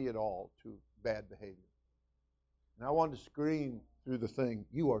hardly any at all to bad behavior. And I wanted to scream through the thing,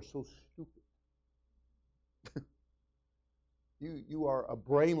 you are so stupid. You are a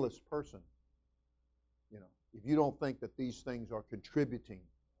brainless person, if you don't think that these things are contributing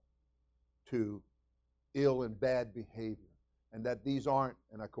to ill and bad behavior, and that these aren't,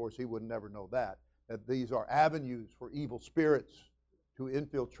 and of course he would never know that these are avenues for evil spirits to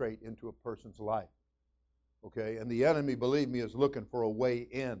infiltrate into a person's life. Okay? And the enemy, believe me, is looking for a way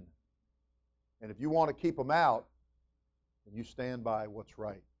in. And if you want to keep them out, then you stand by what's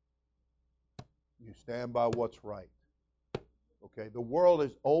right. You stand by what's right. Okay? The world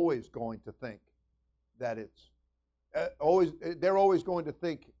is always going to think that they're always going to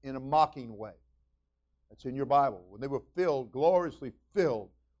think in a mocking way. That's in your Bible. When they were filled, gloriously filled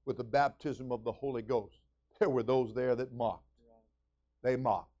with the baptism of the Holy Ghost, there were those there that mocked. They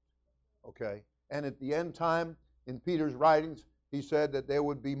mocked. Okay? And at the end time, in Peter's writings, he said that there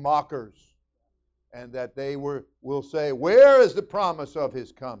would be mockers, and that they will say, where is the promise of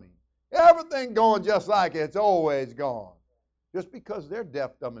his coming? Everything going just like it's always gone. Just because they're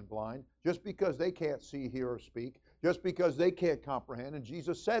deaf, dumb, and blind, just because they can't see, hear, or speak, just because they can't comprehend, and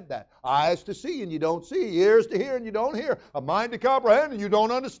Jesus said that. Eyes to see and you don't see, ears to hear and you don't hear, a mind to comprehend and you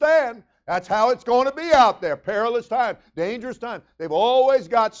don't understand. That's how it's going to be out there. Perilous time, dangerous time. They've always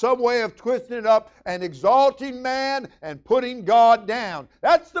got some way of twisting it up and exalting man and putting God down.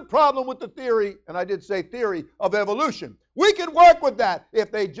 That's the problem with the theory, and I did say theory, of evolution. We can work with that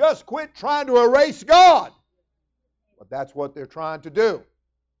if they just quit trying to erase God. But that's what they're trying to do.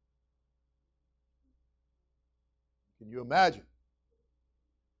 Can you imagine?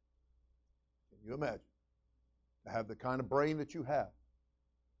 Can you imagine to have the kind of brain that you have,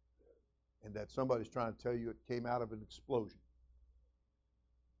 and that somebody's trying to tell you it came out of an explosion,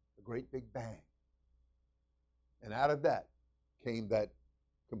 a great big bang, and out of that came that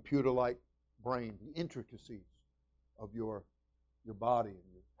computer-like brain, the intricacies of your body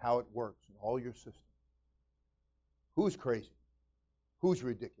and how it works and all your systems. Who's crazy? Who's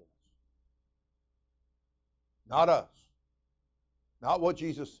ridiculous? Not us. Not what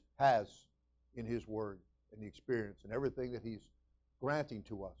Jesus has in His Word and the experience and everything that He's granting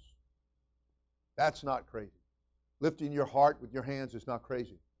to us. That's not crazy. Lifting your heart with your hands is not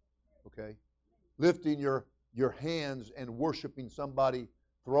crazy. Okay? Lifting your hands and worshiping somebody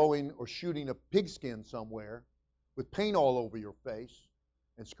throwing or shooting a pigskin somewhere with paint all over your face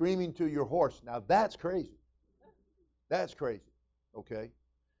and screaming to your horse. Now that's crazy. That's crazy. Okay?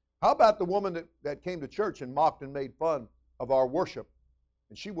 How about the woman that came to church and mocked and made fun of our worship?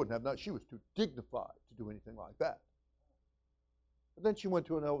 And she wouldn't have done, she was too dignified to do anything like that. But then she went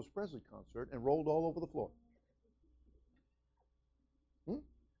to an Elvis Presley concert and rolled all over the floor.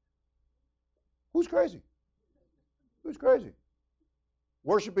 Who's crazy? Who's crazy?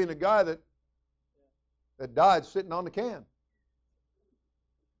 Worshiping a guy that died sitting on the can.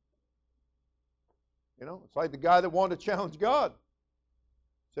 You know, it's like the guy that wanted to challenge God.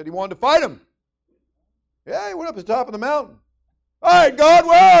 Said he wanted to fight him. Yeah, he went up to the top of the mountain. All right, God,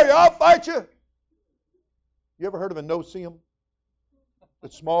 where are you? I'll fight you. You ever heard of a no-see-um?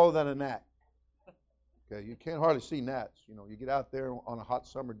 It's smaller than a gnat. Okay, you can't hardly see gnats. You know, you get out there on a hot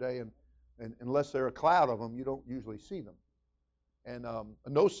summer day, and unless there are a cloud of them, you don't usually see them. And a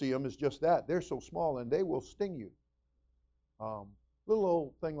no-see-um is just that. They're so small, and they will sting you. Little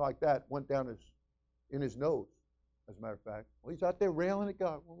old thing like that went down in his nose, as a matter of fact. Well, he's out there railing at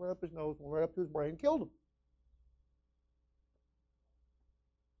God. Went right up his nose, went right up to his brain, killed him.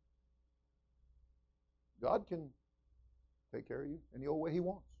 God can take care of you any old way He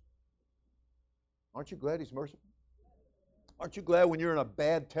wants. Aren't you glad He's merciful? Aren't you glad when you're in a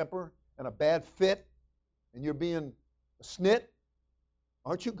bad temper and a bad fit and you're being a snit?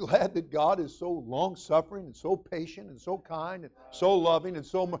 Aren't you glad that God is so long-suffering and so patient and so kind and so loving and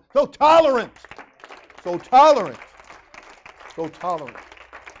so tolerant? So tolerant. So tolerant.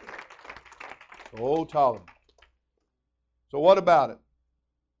 So tolerant. So what about it?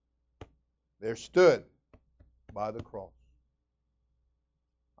 There stood by the cross.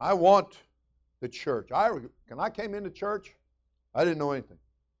 I want the church. When I came into church, I didn't know anything.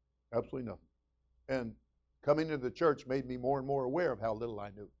 Absolutely nothing. And coming into the church made me more and more aware of how little I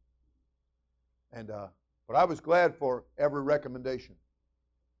knew. And but I was glad for every recommendation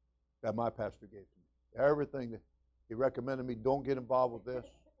that my pastor gave to me. Everything that he recommended me, don't get involved with this.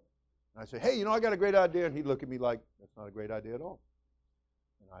 And I say, hey, I got a great idea. And he'd look at me like, that's not a great idea at all.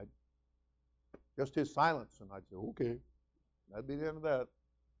 And just his silence, and I'd say, okay, that'd be the end of that.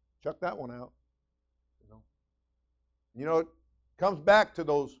 Chuck that one out. It comes back to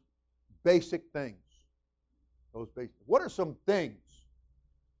those basic things. What are some things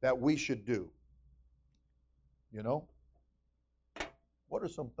that we should do? What are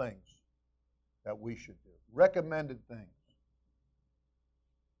some things that we should do? Recommended things.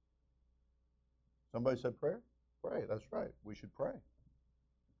 Somebody said prayer? Pray, that's right. We should pray.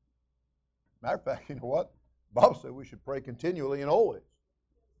 Matter of fact, you know what? The Bible said we should pray continually and always.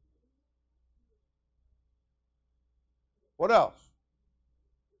 What else?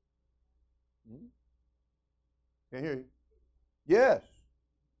 Can't hear you. Yes.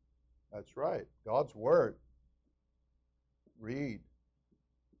 That's right. God's Word. Read.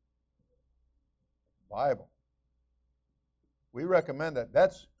 Bible. We recommend that.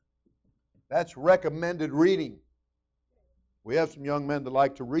 That's recommended reading. We have some young men that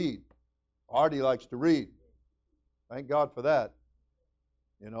like to read Artie likes to read. Thank God for that.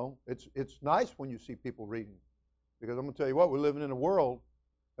 You know, it's nice when you see people reading. Because I'm going to tell you what, we're living in a world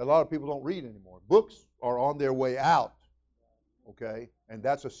that a lot of people don't read anymore. Books are on their way out. Okay? And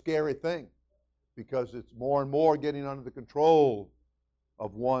that's a scary thing. Because it's more and more getting under the control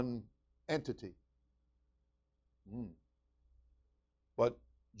of one entity. But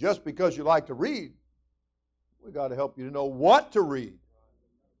just because you like to read, we got to help you to know what to read.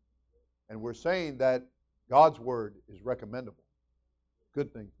 And we're saying that God's Word is recommendable.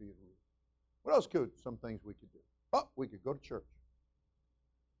 Good thing for you to read. What else could some things we could do? Oh, we could go to church.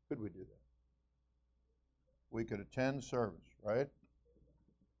 Could we do that? We could attend service, right?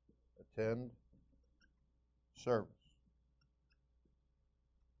 Attend service.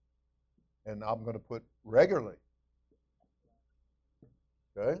 And I'm going to put regularly.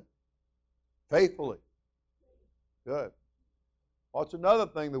 Okay? Faithfully. Good. What's another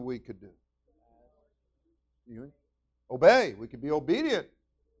thing that we could do? Obey. We could be obedient.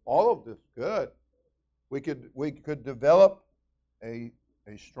 All of this. Good. We could develop a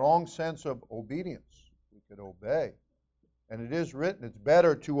strong sense of obedience. We could obey. And it is written, it's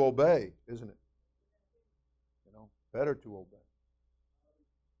better to obey, isn't it? You know, better to obey.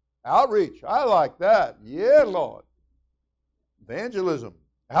 Outreach. I like that. Yeah, Lord. Evangelism.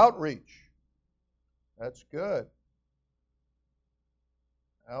 Outreach. That's good.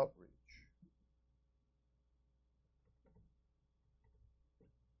 Outreach.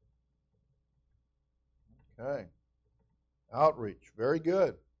 Okay. Outreach. Very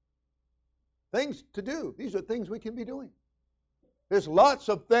good. Things to do. These are things we can be doing. There's lots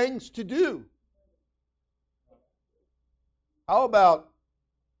of things to do. How about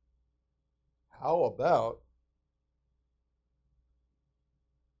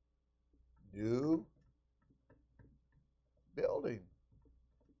new building?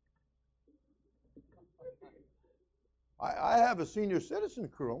 I have a senior citizen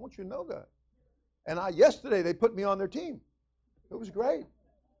crew. I want you to know that. And yesterday they put me on their team. It was great.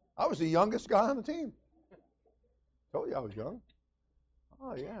 I was the youngest guy on the team. Told you I was young.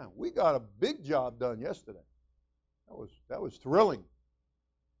 Oh yeah, we got a big job done yesterday. That was thrilling.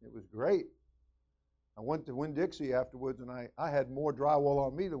 It was great. I went to Winn-Dixie afterwards, and I had more drywall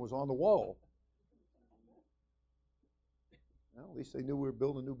on me than was on the wall. Well, at least they knew we were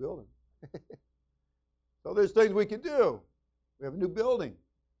building a new building. So there's things we can do. We have a new building.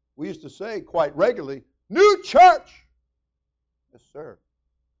 We used to say quite regularly, new church. Yes, sir.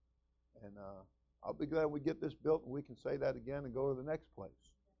 And I'll be glad we get this built and we can say that again and go to the next place.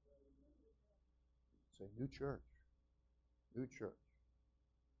 Say new church. New church.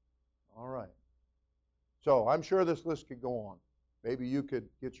 All right. So I'm sure this list could go on. Maybe you could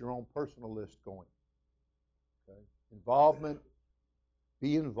get your own personal list going. Okay. Involvement.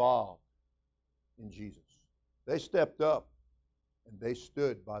 Be involved in Jesus. They stepped up and they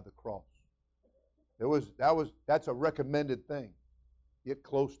stood by the cross. That's a recommended thing. Get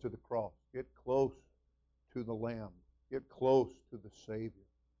close to the cross. Get close to the Lamb. Get close to the Savior.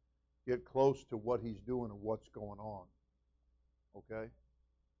 Get close to what He's doing and what's going on. Okay?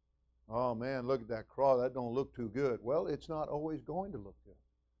 Oh man, look at that cross. That don't look too good. Well, it's not always going to look good.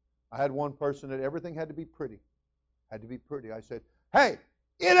 I had one person that everything had to be pretty. Had to be pretty. I said, hey,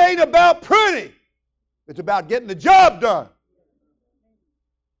 it ain't about pretty. It's about getting the job done.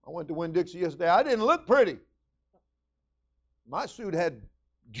 I went to Winn-Dixie yesterday. I didn't look pretty. My suit had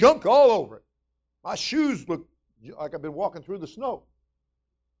junk all over it. My shoes looked like I've been walking through the snow.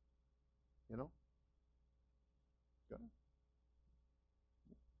 You know? Okay.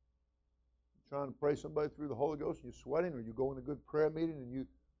 You're trying to pray somebody through the Holy Ghost and you're sweating, or you go in a good prayer meeting and you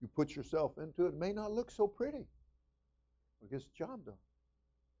put yourself into it. It may not look so pretty. But it gets the job done.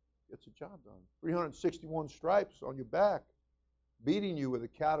 Gets the job done. 361 stripes on your back, beating you with a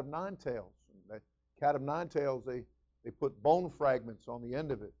cat of nine tails. And that cat of nine tails, they put bone fragments on the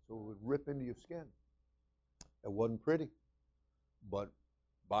end of it so it would rip into your skin. It wasn't pretty. But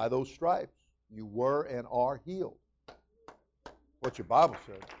by those stripes, you were and are healed. What your Bible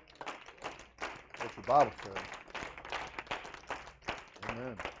said. What your Bible said.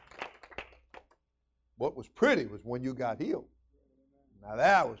 Amen. What was pretty was when you got healed. Now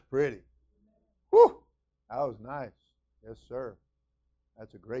that was pretty. Whew! That was nice. Yes, sir.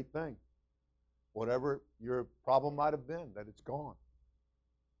 That's a great thing. Whatever your problem might have been, that it's gone.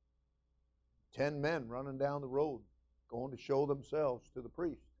 10 men running down the road, going to show themselves to the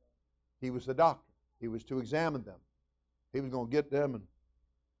priest. He was the doctor. He was to examine them. He was going to get them and,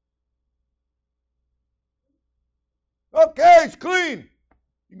 okay, it's clean.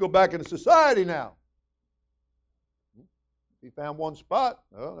 You can go back into society now. He found one spot.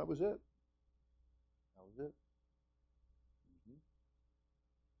 Oh, that was it.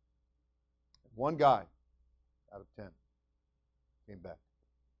 One guy out of 10 came back,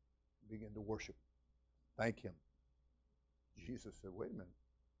 began to worship, thank him. Jesus said, wait a minute.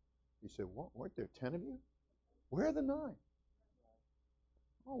 He said, what, weren't there 10 of you? Where are the 9?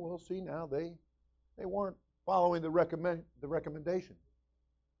 Oh, well, see, now they weren't following the recommendation.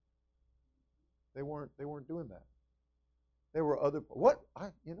 They weren't doing that. There were other,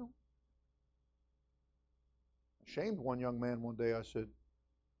 shamed one young man one day. I said,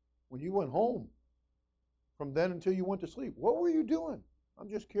 when you went home, from then until you went to sleep, what were you doing? I'm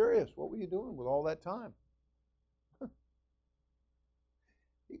just curious. What were you doing with all that time?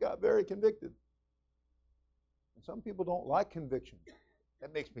 He got very convicted. And some people don't like conviction.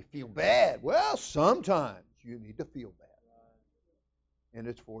 That makes me feel bad. Well, sometimes you need to feel bad. And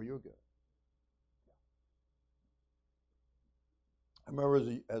it's for your good. I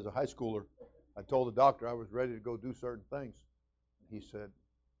remember as a high schooler, I told the doctor I was ready to go do certain things. He said,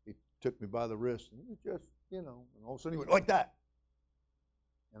 he took me by the wrist, and it was just, and all of a sudden he went like that.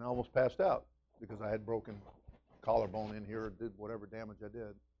 And I almost passed out because I had broken collarbone in here, did whatever damage I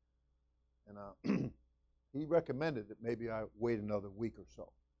did. And he recommended that maybe I wait another week or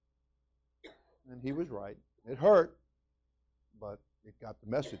so. And he was right. It hurt, but it got the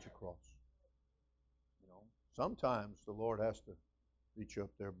message across. Sometimes the Lord has to reach up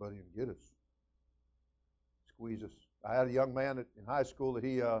there, buddy, and get us. Squeeze us. I had a young man in high school that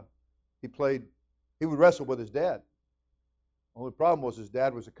he would wrestle with his dad. Only problem was his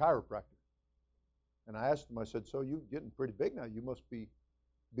dad was a chiropractor. And I asked him, I said, so you're getting pretty big now. You must be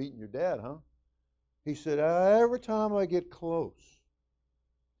beating your dad, huh? He said, every time I get close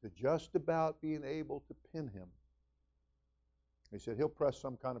to just about being able to pin him, he said, he'll press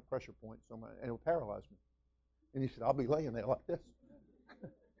some kind of pressure point somewhere, and it'll paralyze me. And he said, I'll be laying there like this.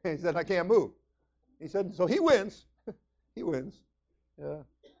 And he said, I can't move. He said, so he wins. He wins. Yeah.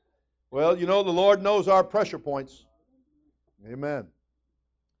 Well, the Lord knows our pressure points. Amen.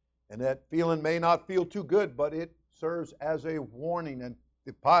 And that feeling may not feel too good, but it serves as a warning. And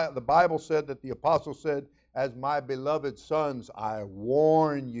the Bible said that the apostle said, as my beloved sons, I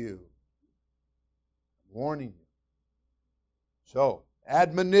warn you. Warning you. So,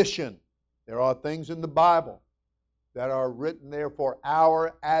 admonition. There are things in the Bible that are written there for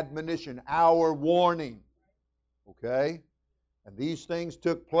our admonition, our warning. Okay? And these things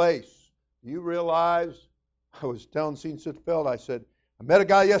took place. Do you realize, I was telling Feld, I said, I met a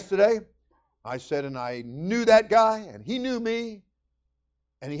guy yesterday. I said, and I knew that guy, and he knew me,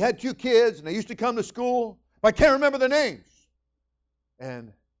 and he had 2 kids, and they used to come to school, but I can't remember their names.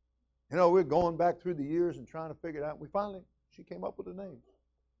 And, we're going back through the years and trying to figure it out. She came up with the names.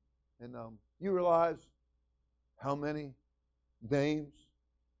 And you realize how many names,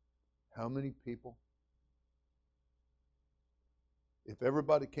 how many people. If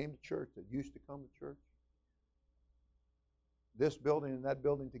everybody came to church that used to come to church, this building and that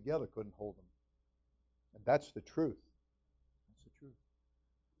building together couldn't hold them. And that's the truth. That's the truth.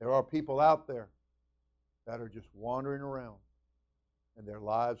 There are people out there that are just wandering around, and their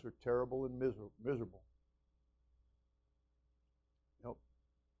lives are terrible and miserable.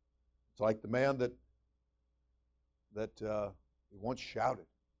 It's like the man that he once shouted.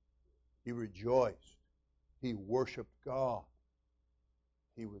 He rejoiced. He worshiped God.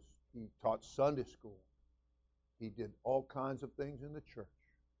 He taught Sunday school. He did all kinds of things in the church.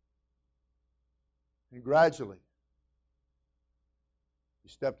 And gradually, he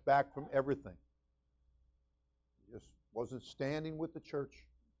stepped back from everything. He just wasn't standing with the church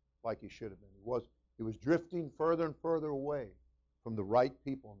like he should have been. He was drifting further and further away from the right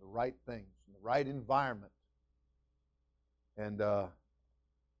people and the right things and the right environment. And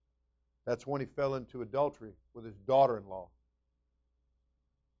that's when he fell into adultery with his daughter-in-law.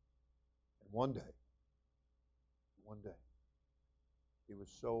 And one day, he was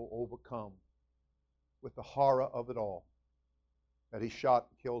so overcome with the horror of it all that he shot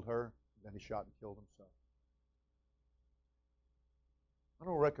and killed her, then he shot and killed himself. I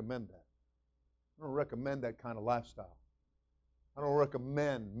don't recommend that. I don't recommend that kind of lifestyle. I don't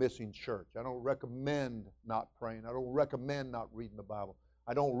recommend missing church. I don't recommend not praying. I don't recommend not reading the Bible.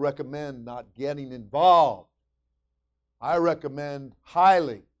 I don't recommend not getting involved. I recommend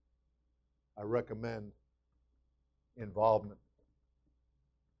highly, involvement.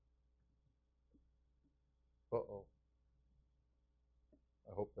 Uh-oh.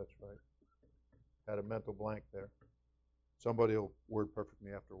 I hope that's right. Had a mental blank there. Somebody will word perfect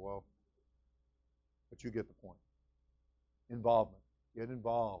me after a while. But you get the point. Involvement. Get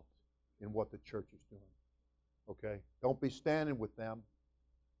involved in what the church is doing. Okay? Don't be standing with them.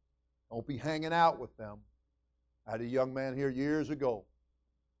 Don't be hanging out with them. I had a young man here years ago,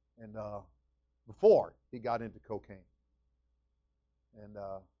 and before he got into cocaine. And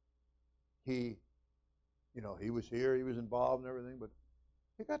he was here, he was involved and everything, but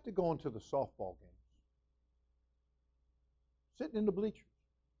he got to go into the softball games, sitting in the bleachers.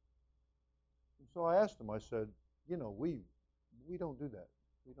 And so I asked him, I said, we don't do that.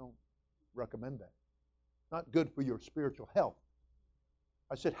 We don't recommend that. It's not good for your spiritual health.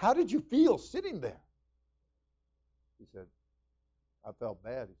 I said, how did you feel sitting there? He said, I felt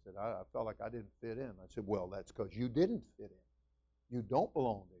bad. He said, I felt like I didn't fit in. I said, well, that's because you didn't fit in. You don't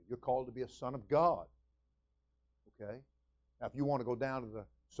belong there. You're called to be a son of God. Okay? Now, if you want to go down to the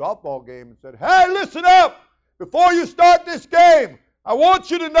softball game and say, hey, listen up! Before you start this game, I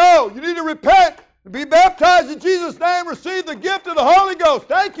want you to know you need to repent and be baptized in Jesus' name, receive the gift of the Holy Ghost.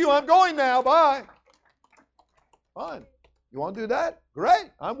 Thank you. I'm going now. Bye. Fine. You want to do that?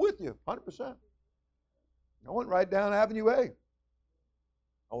 Great. I'm with you, 100%. I went right down Avenue A.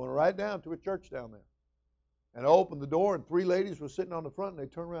 I went right down to a church down there. And I opened the door, and 3 ladies were sitting on the front, and they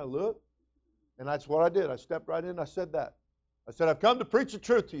turned around and looked. And that's what I did. I stepped right in, and I said that. I said, I've come to preach the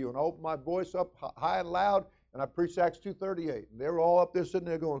truth to you. And I opened my voice up high and loud, and I preached Acts 2:38. And they were all up there sitting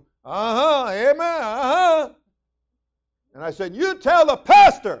there going, amen, And I said, you tell the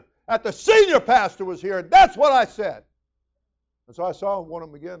pastor that the senior pastor was here, and that's what I said. And so I saw one of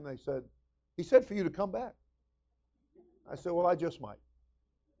them again, and they said, he said for you to come back. I said, well, I just might.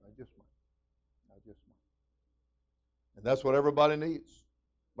 And that's what everybody needs.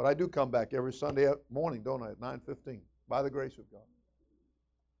 But I do come back every Sunday morning, don't I, at 9:15, by the grace of God.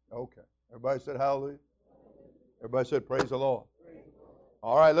 Okay. Everybody said hallelujah? Everybody said praise the Lord.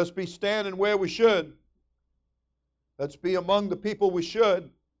 All right, let's be standing where we should. Let's be among the people we should.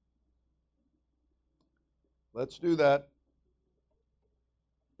 Let's do that.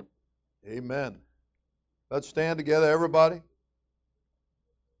 Amen. Let's stand together, everybody.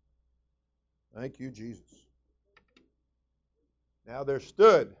 Thank you, Jesus. Now there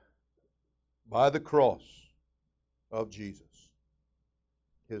stood by the cross of Jesus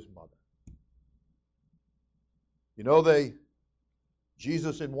his mother. You know,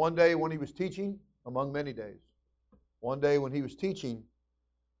 Jesus in one day when he was teaching, among many days, one day when he was teaching,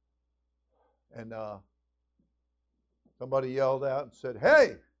 and somebody yelled out and said,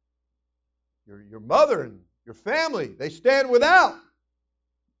 hey, your mother and your family, they stand without.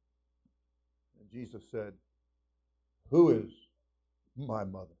 And Jesus said, who is my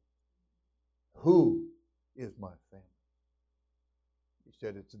mother? Who is my family? He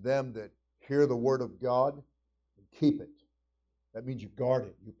said, it's them that hear the word of God and keep it. That means you guard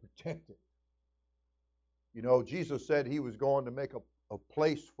it, you protect it. You know, Jesus said he was going to make a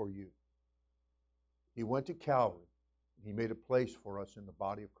place for you. He went to Calvary, and he made a place for us in the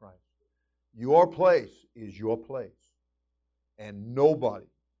body of Christ. Your place is your place, and nobody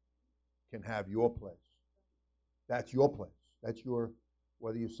can have your place. That's your place. That's your,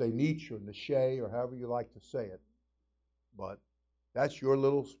 whether you say niche or niche or however you like to say it, but that's your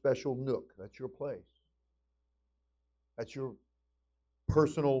little special nook. That's your place. That's your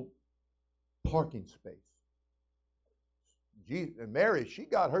personal parking space. And Mary, she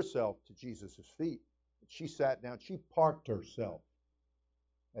got herself to Jesus' feet. She sat down. She parked herself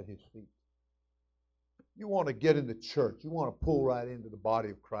at his feet. You want to get into church. You want to pull right into the body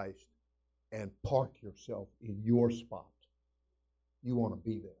of Christ and park yourself in your spot. You want to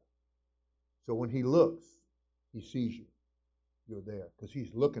be there. So when he looks, he sees you. You're there because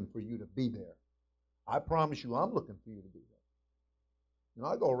he's looking for you to be there. I promise you, I'm looking for you to be there. You know,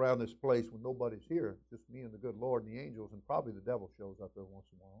 I go around this place when nobody's here, just me and the good Lord and the angels, and probably the devil shows up there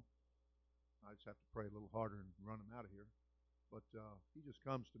once in a while. I just have to pray a little harder and run him out of here. But he just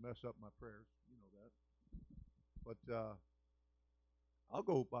comes to mess up my prayers. You know that. But I'll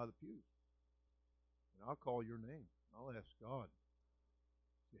go by the pews. And I'll call your name. I'll ask God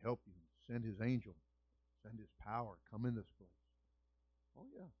to help you. Send his angel. Send his power. Come in this place. Oh,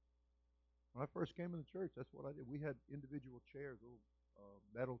 yeah. When I first came in the church, that's what I did. We had individual chairs, little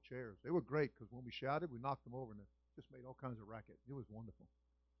metal chairs. They were great because when we shouted, we knocked them over, and it just made all kinds of racket. It was wonderful.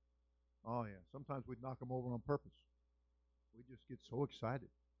 Oh, yeah. Sometimes we'd knock them over on purpose. We'd just get so excited.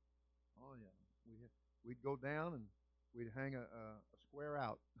 Oh, yeah. We'd go down, and we'd hang a square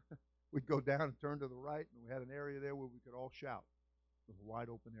out. We'd go down and turn to the right, and we had an area there where we could all shout. It was a wide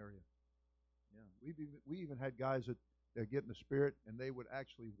open area. Yeah, we even had guys that get in the spirit, and they would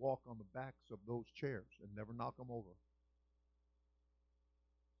actually walk on the backs of those chairs and never knock them over.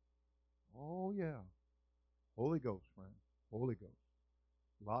 Oh, yeah. Holy Ghost, friend. Holy Ghost.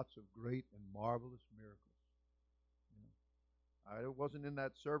 Lots of great and marvelous miracles. Yeah. I wasn't in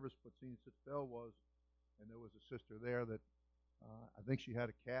that service, but since Feld was, and there was a sister there that I think she had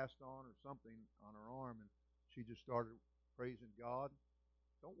a cast on or something on her arm, and she just started praising God.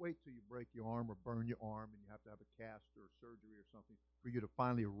 Don't wait till you break your arm or burn your arm and you have to have a cast or surgery or something for you to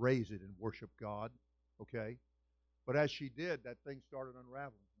finally raise it and worship God, okay? But as she did, that thing started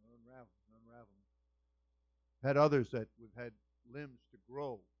unraveling, unraveling, unraveling. Had others that had limbs to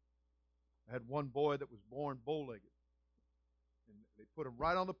grow. I had one boy that was born bow-legged. And they put him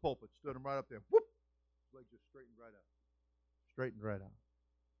right on the pulpit, stood him right up there. Whoop! His leg just straightened right out. Straightened right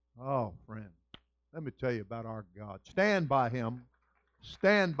out. Oh, friend, let me tell you about our God. Stand by Him.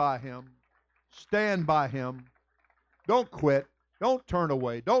 Stand by Him. Stand by Him. Don't quit. Don't turn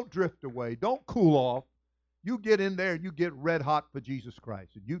away. Don't drift away. Don't cool off. You get in there and you get red hot for Jesus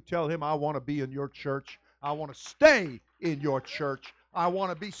Christ. And you tell Him, I want to be in your church. I want to stay in your church. I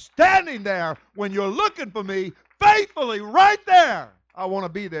want to be standing there when you're looking for me, faithfully right there. I want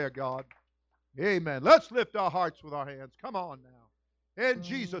to be there, God. Amen. Let's lift our hearts with our hands. Come on now. In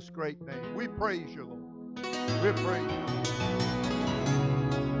Jesus' great name, we praise you, Lord. We praise you.